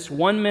be in this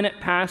 1 minute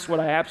past what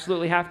I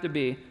absolutely have to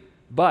be,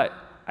 but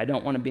I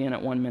don't want to be in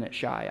it 1 minute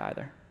shy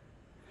either.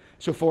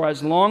 So for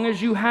as long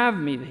as you have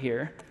me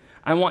here,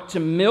 I want to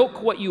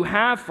milk what you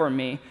have for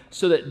me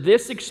so that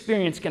this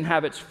experience can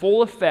have its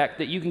full effect,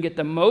 that you can get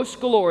the most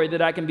glory,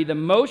 that I can be the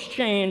most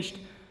changed.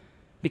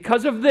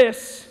 Because of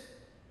this,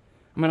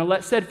 I'm going to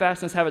let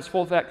steadfastness have its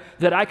full effect,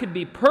 that I could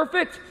be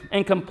perfect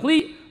and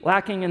complete,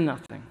 lacking in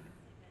nothing.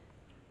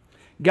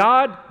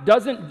 God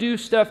doesn't do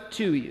stuff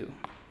to you.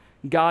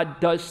 God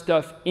does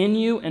stuff in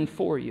you and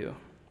for you.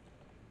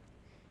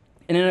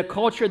 And in a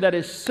culture that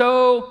is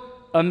so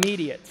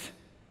immediate,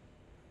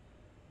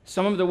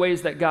 some of the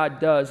ways that God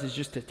does is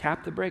just to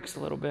tap the brakes a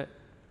little bit.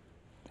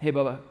 Hey,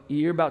 Bubba,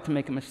 you're about to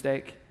make a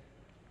mistake.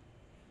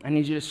 I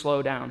need you to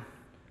slow down.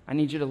 I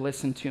need you to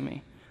listen to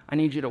me. I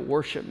need you to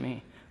worship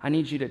me. I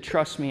need you to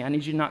trust me. I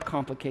need you to not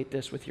complicate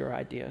this with your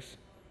ideas.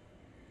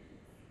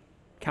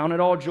 Count it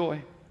all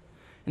joy.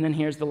 And then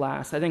here's the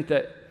last. I think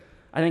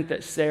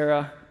that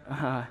Sarah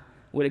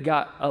would have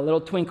got a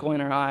little twinkle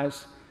in her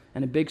eyes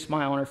and a big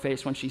smile on her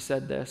face when she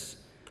said this.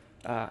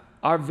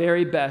 Our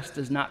very best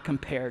does not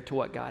compare to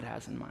what God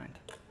has in mind.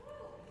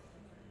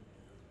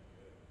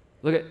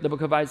 Look at the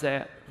book of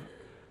Isaiah.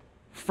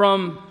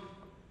 From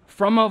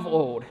of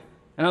old,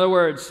 in other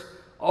words,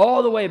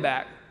 all the way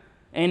back,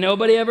 ain't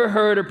nobody ever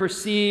heard or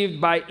perceived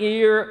by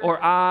ear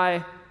or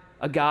eye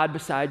a God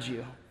besides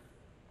you,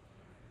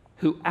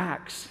 who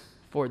acts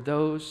for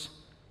those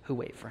who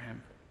wait for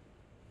him.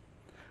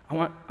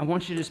 I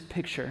want you to just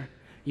picture,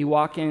 you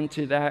walk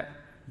into that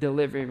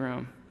delivery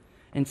room,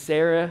 and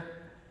Sarah,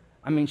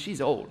 I mean, she's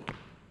old,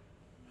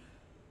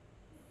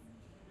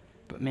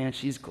 but man,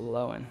 she's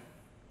glowing.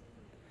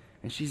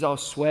 And she's all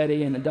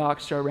sweaty, and the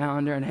docs are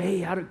around her, and hey,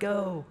 how'd it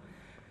go?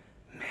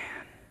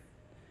 Man,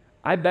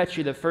 I bet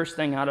you the first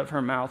thing out of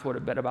her mouth would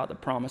have been about the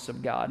promise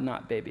of God,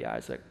 not baby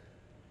Isaac.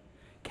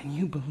 Can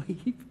you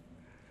believe?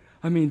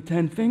 I mean,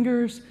 10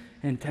 fingers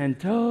and 10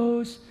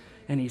 toes,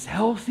 and he's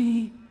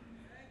healthy.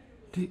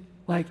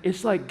 Like,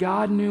 it's like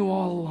God knew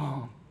all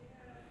along.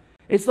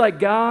 It's like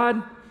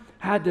God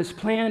had this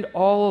planned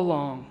all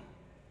along,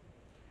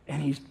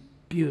 and he's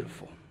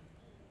beautiful.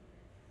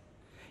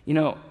 You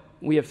know,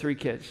 we have 3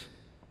 kids,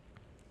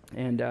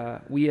 and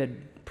we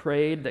had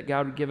prayed that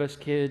God would give us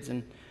kids,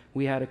 and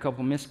we had a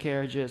couple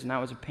miscarriages, and that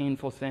was a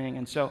painful thing.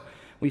 And so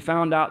we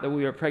found out that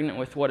we were pregnant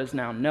with what is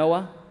now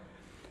Noah,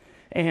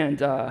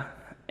 and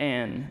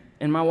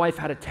my wife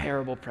had a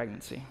terrible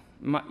pregnancy.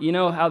 You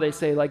know how they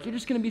say, like, you're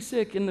just going to be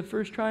sick in the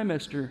first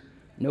trimester?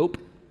 Nope.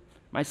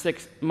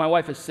 My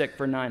wife is sick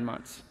for 9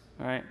 months,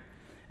 all right,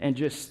 and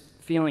just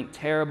feeling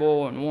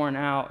terrible and worn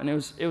out, and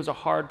it was a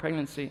hard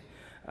pregnancy.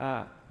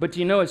 But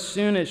you know, as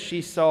soon as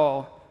she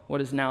saw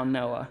what is now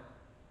Noah,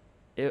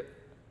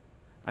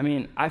 I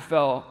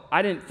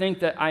didn't think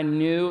that I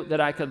knew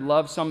that I could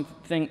love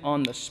something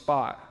on the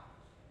spot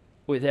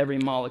with every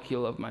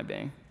molecule of my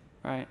being,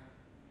 right?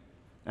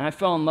 And I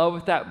fell in love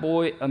with that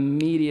boy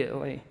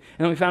immediately. And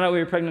then we found out we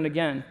were pregnant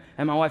again,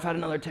 and my wife had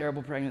another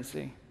terrible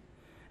pregnancy.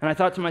 And I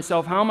thought to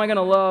myself, how am I going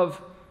to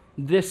love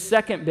this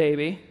second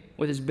baby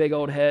with his big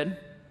old head,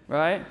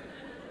 right?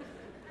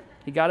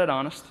 He got it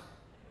honest.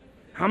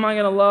 How am I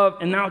going to love,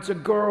 and now it's a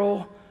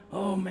girl,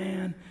 oh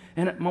man.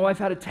 And my wife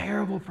had a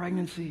terrible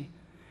pregnancy.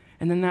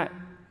 And then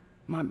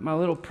my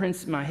little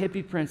prince, my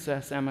hippie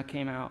princess, Emma,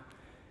 came out.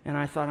 And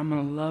I thought, I'm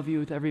going to love you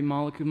with every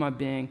molecule of my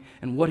being.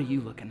 And what are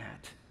you looking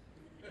at?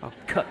 I'll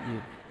cut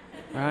you,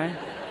 right?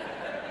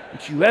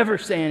 Don't you ever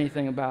say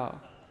anything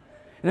about.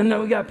 And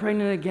then we got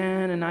pregnant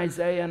again, and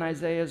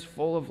Isaiah is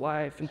full of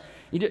life. And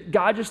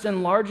God just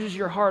enlarges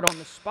your heart on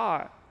the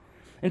spot.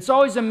 And it's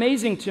always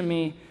amazing to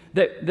me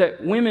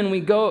that women,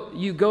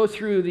 you go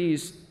through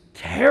these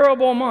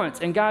terrible months,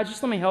 and God,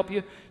 just let me help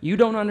you, you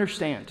don't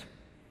understand.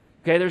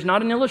 Okay, there's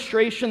not an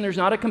illustration, there's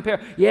not a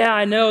compare. Yeah,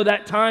 I know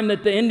that time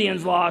that the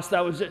Indians lost,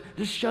 that was it.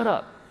 Just shut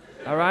up,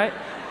 all right?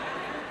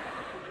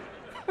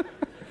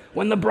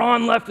 When the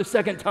brawn left the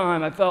second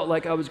time, I felt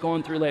like I was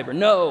going through labor.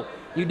 No,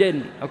 you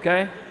didn't,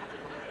 okay?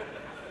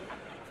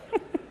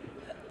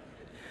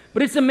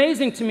 But it's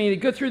amazing to me to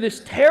go through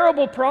this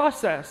terrible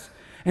process,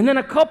 and then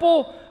a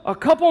couple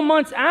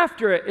months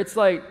after it, it's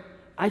like,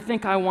 I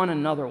think I want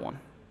another one.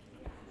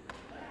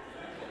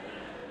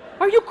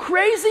 Are you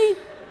crazy?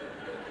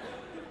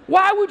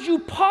 Why would you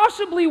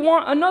possibly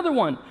want another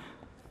one?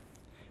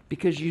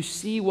 Because you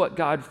see what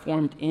God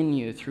formed in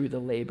you through the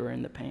labor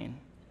and the pain.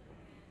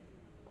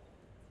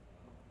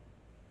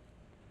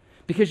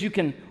 Because you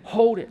can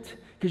hold it,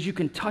 because you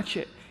can touch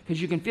it,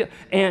 because you can feel it.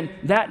 And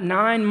that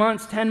 9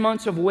 months, 10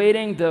 months of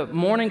waiting, the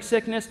morning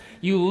sickness,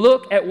 you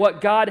look at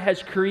what God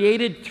has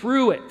created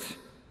through it.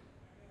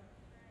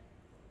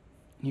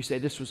 And you say,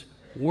 this was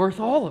worth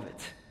all of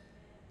it.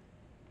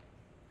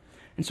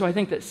 And so I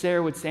think that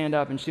Sarah would stand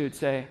up and she would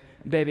say,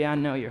 baby, I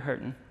know you're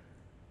hurting.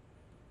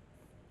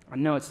 I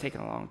know it's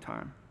taken a long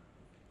time.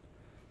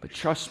 But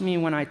trust me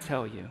when I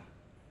tell you,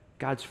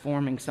 God's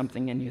forming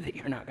something in you that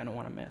you're not going to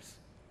want to miss.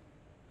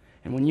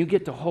 And when you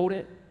get to hold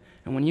it,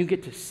 and when you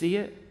get to see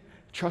it,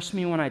 trust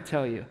me when I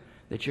tell you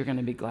that you're going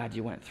to be glad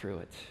you went through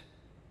it.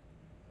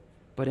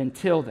 But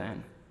until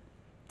then,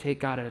 take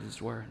God at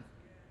His word.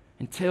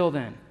 Until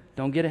then,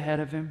 don't get ahead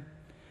of Him.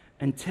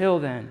 Until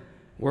then,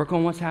 work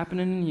on what's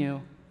happening in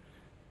you.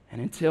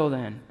 And until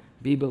then,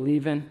 be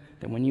believing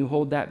that when you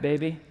hold that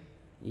baby,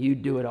 you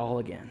do it all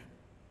again.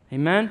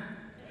 Amen?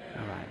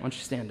 All right, why don't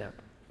you stand up?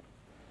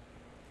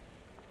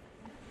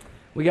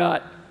 We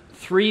got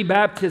 3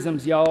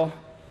 baptisms, y'all,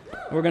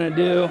 we're going to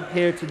do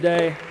here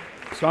today.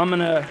 So I'm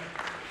going to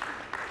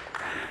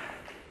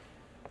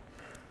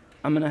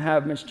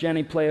have Miss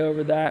Jenny play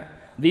over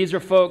that. These are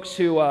folks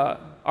who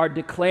are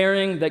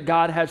declaring that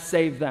God has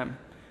saved them,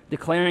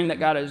 declaring that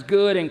God is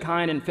good and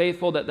kind and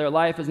faithful, that their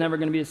life is never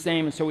going to be the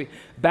same. And so we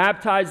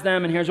baptize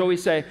them, and here's what we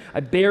say: I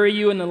bury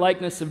you in the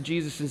likeness of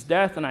Jesus'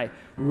 death, and I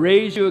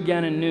raise you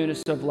again in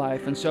newness of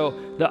life. And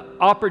so the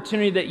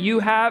opportunity that you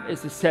have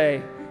is to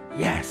say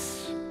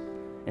yes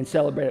and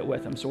celebrate it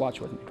with them. So watch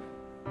with me.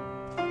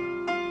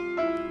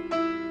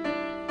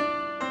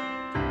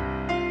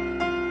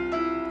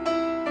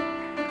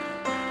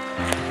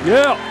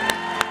 Yeah.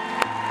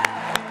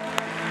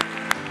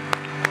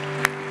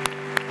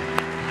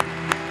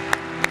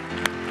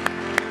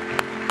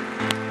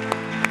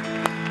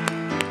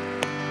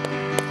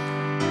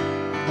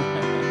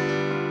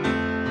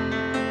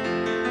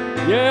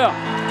 Yeah.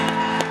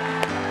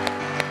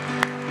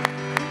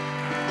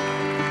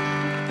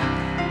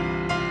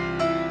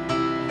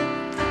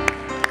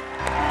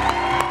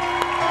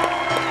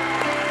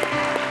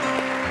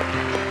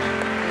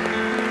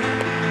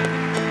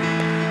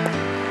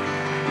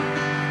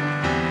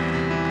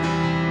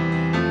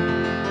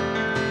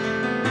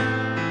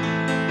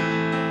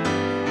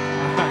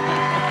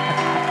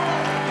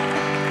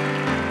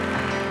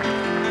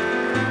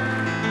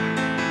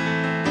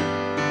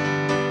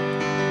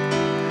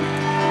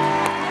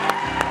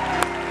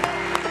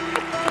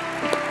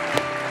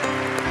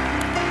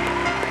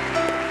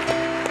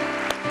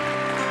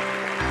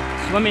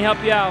 Let me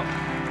help you out.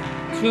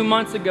 2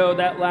 months ago,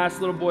 that last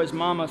little boy's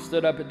mama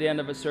stood up at the end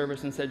of a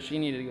service and said she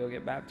needed to go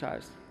get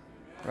baptized,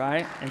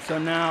 right? And so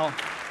now,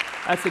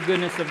 that's the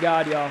goodness of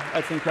God, y'all.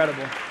 That's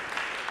incredible.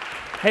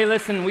 Hey,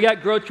 listen, we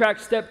got Growth Track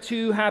Step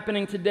 2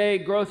 happening today.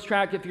 Growth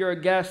Track, if you're a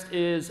guest,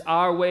 is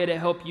our way to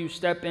help you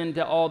step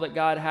into all that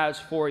God has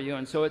for you.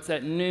 And so it's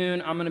at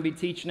noon. I'm going to be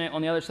teaching it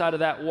on the other side of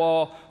that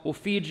wall. We'll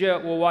feed you.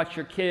 We'll watch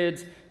your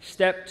kids.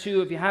 Step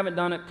 2, if you haven't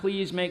done it,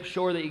 please make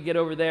sure that you get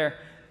over there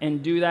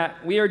and do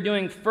that. We are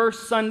doing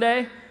First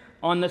Sunday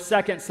on the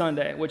second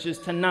Sunday, which is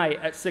tonight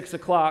at 6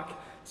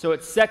 o'clock. So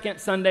it's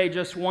second Sunday,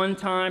 just one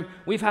time.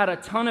 We've had a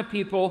ton of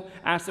people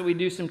ask that we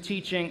do some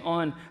teaching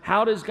on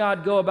how does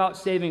God go about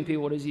saving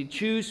people? Does he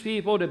choose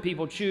people? Do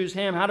people choose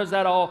him? How does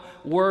that all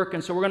work?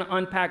 And so we're going to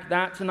unpack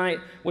that tonight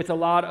with a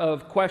lot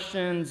of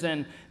questions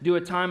and do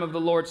a time of the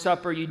Lord's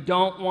Supper. You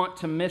don't want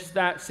to miss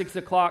that, 6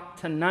 o'clock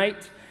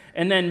tonight.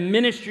 And then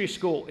ministry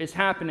school is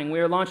happening. We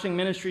are launching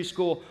ministry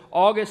school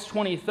August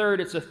 23rd.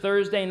 It's a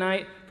Thursday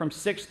night from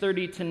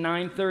 6:30 to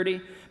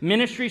 9:30.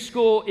 Ministry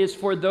school is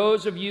for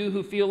those of you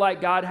who feel like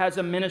God has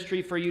a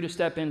ministry for you to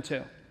step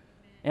into.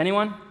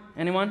 Anyone?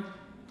 Anyone?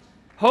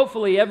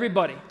 Hopefully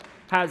everybody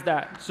has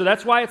that. So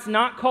that's why it's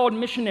not called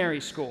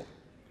missionary school.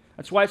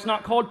 That's why it's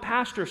not called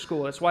pastor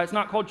school. That's why it's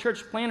not called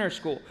church planner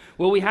school.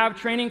 Will we have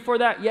training for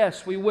that?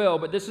 Yes, we will.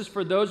 But this is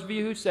for those of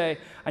you who say,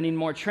 I need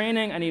more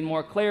training, I need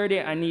more clarity,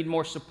 I need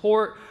more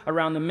support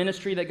around the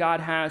ministry that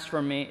God has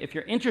for me. If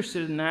you're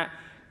interested in that,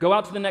 go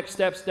out to the Next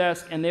Steps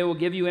desk and they will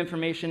give you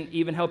information,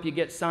 even help you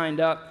get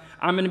signed up.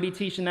 I'm going to be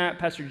teaching that.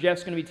 Pastor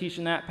Jeff's going to be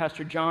teaching that.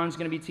 Pastor John's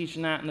going to be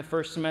teaching that in the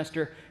first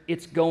semester.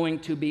 It's going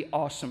to be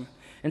awesome.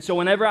 And so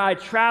whenever I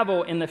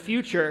travel in the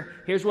future,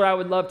 here's what I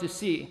would love to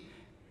see.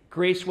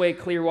 Graceway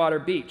Clearwater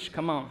Beach.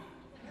 Come on.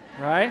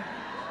 Right?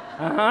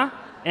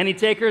 Any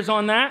takers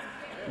on that?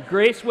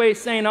 Graceway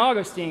St.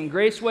 Augustine,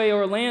 Graceway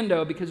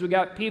Orlando, because we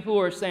got people who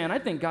are saying, I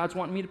think God's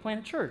wanting me to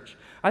plant a church.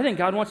 I think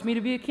God wants me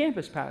to be a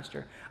campus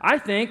pastor. I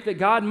think that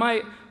God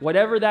might,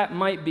 whatever that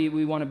might be,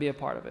 we want to be a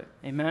part of it.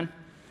 Amen?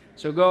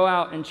 So go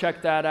out and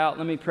check that out.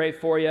 Let me pray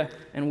for you,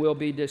 and we'll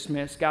be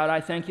dismissed. God, I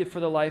thank you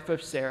for the life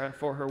of Sarah,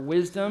 for her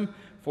wisdom,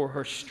 for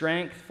her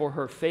strength, for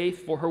her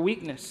faith, for her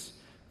weakness,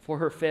 for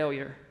her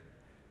failure.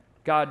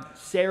 God,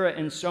 Sarah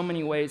in so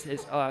many ways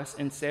is us,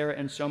 and Sarah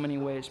in so many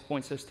ways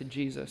points us to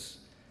Jesus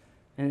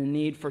and the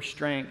need for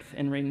strength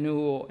and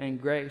renewal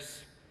and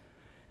grace.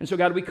 And so,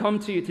 God, we come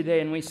to you today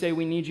and we say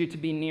we need you to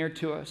be near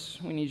to us.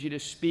 We need you to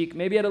speak,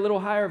 maybe at a little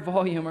higher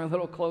volume or a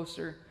little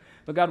closer.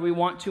 But God, we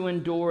want to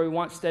endure. We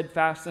want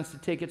steadfastness to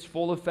take its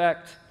full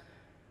effect.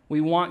 We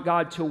want,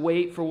 God, to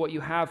wait for what you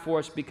have for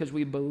us because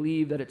we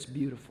believe that it's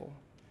beautiful,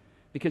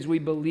 because we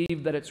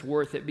believe that it's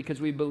worth it, because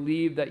we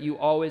believe that you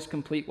always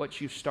complete what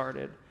you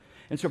started.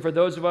 And so for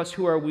those of us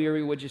who are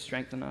weary, would you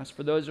strengthen us?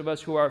 For those of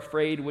us who are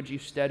afraid, would you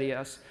steady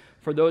us?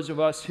 For those of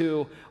us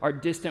who are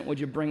distant, would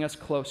you bring us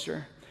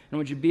closer? And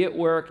would you be at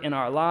work in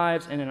our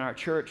lives and in our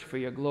church for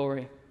your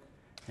glory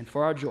and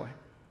for our joy?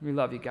 We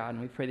love you, God,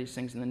 and we pray these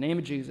things in the name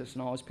of Jesus,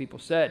 and all his people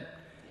said,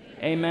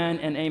 amen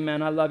and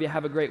amen. I love you.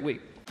 Have a great week.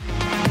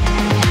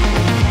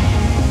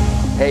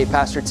 Hey,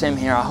 Pastor Tim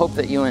here. I hope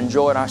that you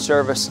enjoyed our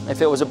service.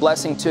 If it was a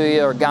blessing to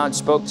you or God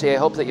spoke to you, I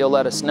hope that you'll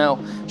let us know.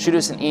 Shoot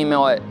us an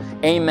email at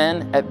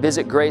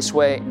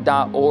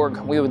amen@visitgraceway.org.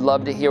 We would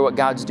love to hear what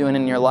God's doing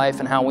in your life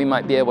and how we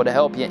might be able to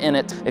help you in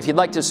it. If you'd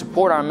like to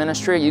support our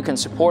ministry, you can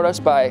support us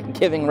by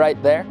giving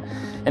right there.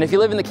 And if you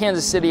live in the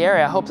Kansas City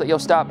area, I hope that you'll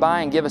stop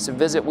by and give us a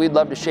visit. We'd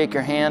love to shake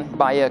your hand,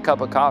 buy you a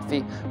cup of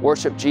coffee,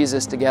 worship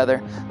Jesus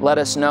together. Let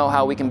us know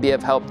how we can be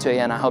of help to you,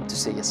 and I hope to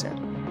see you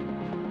soon.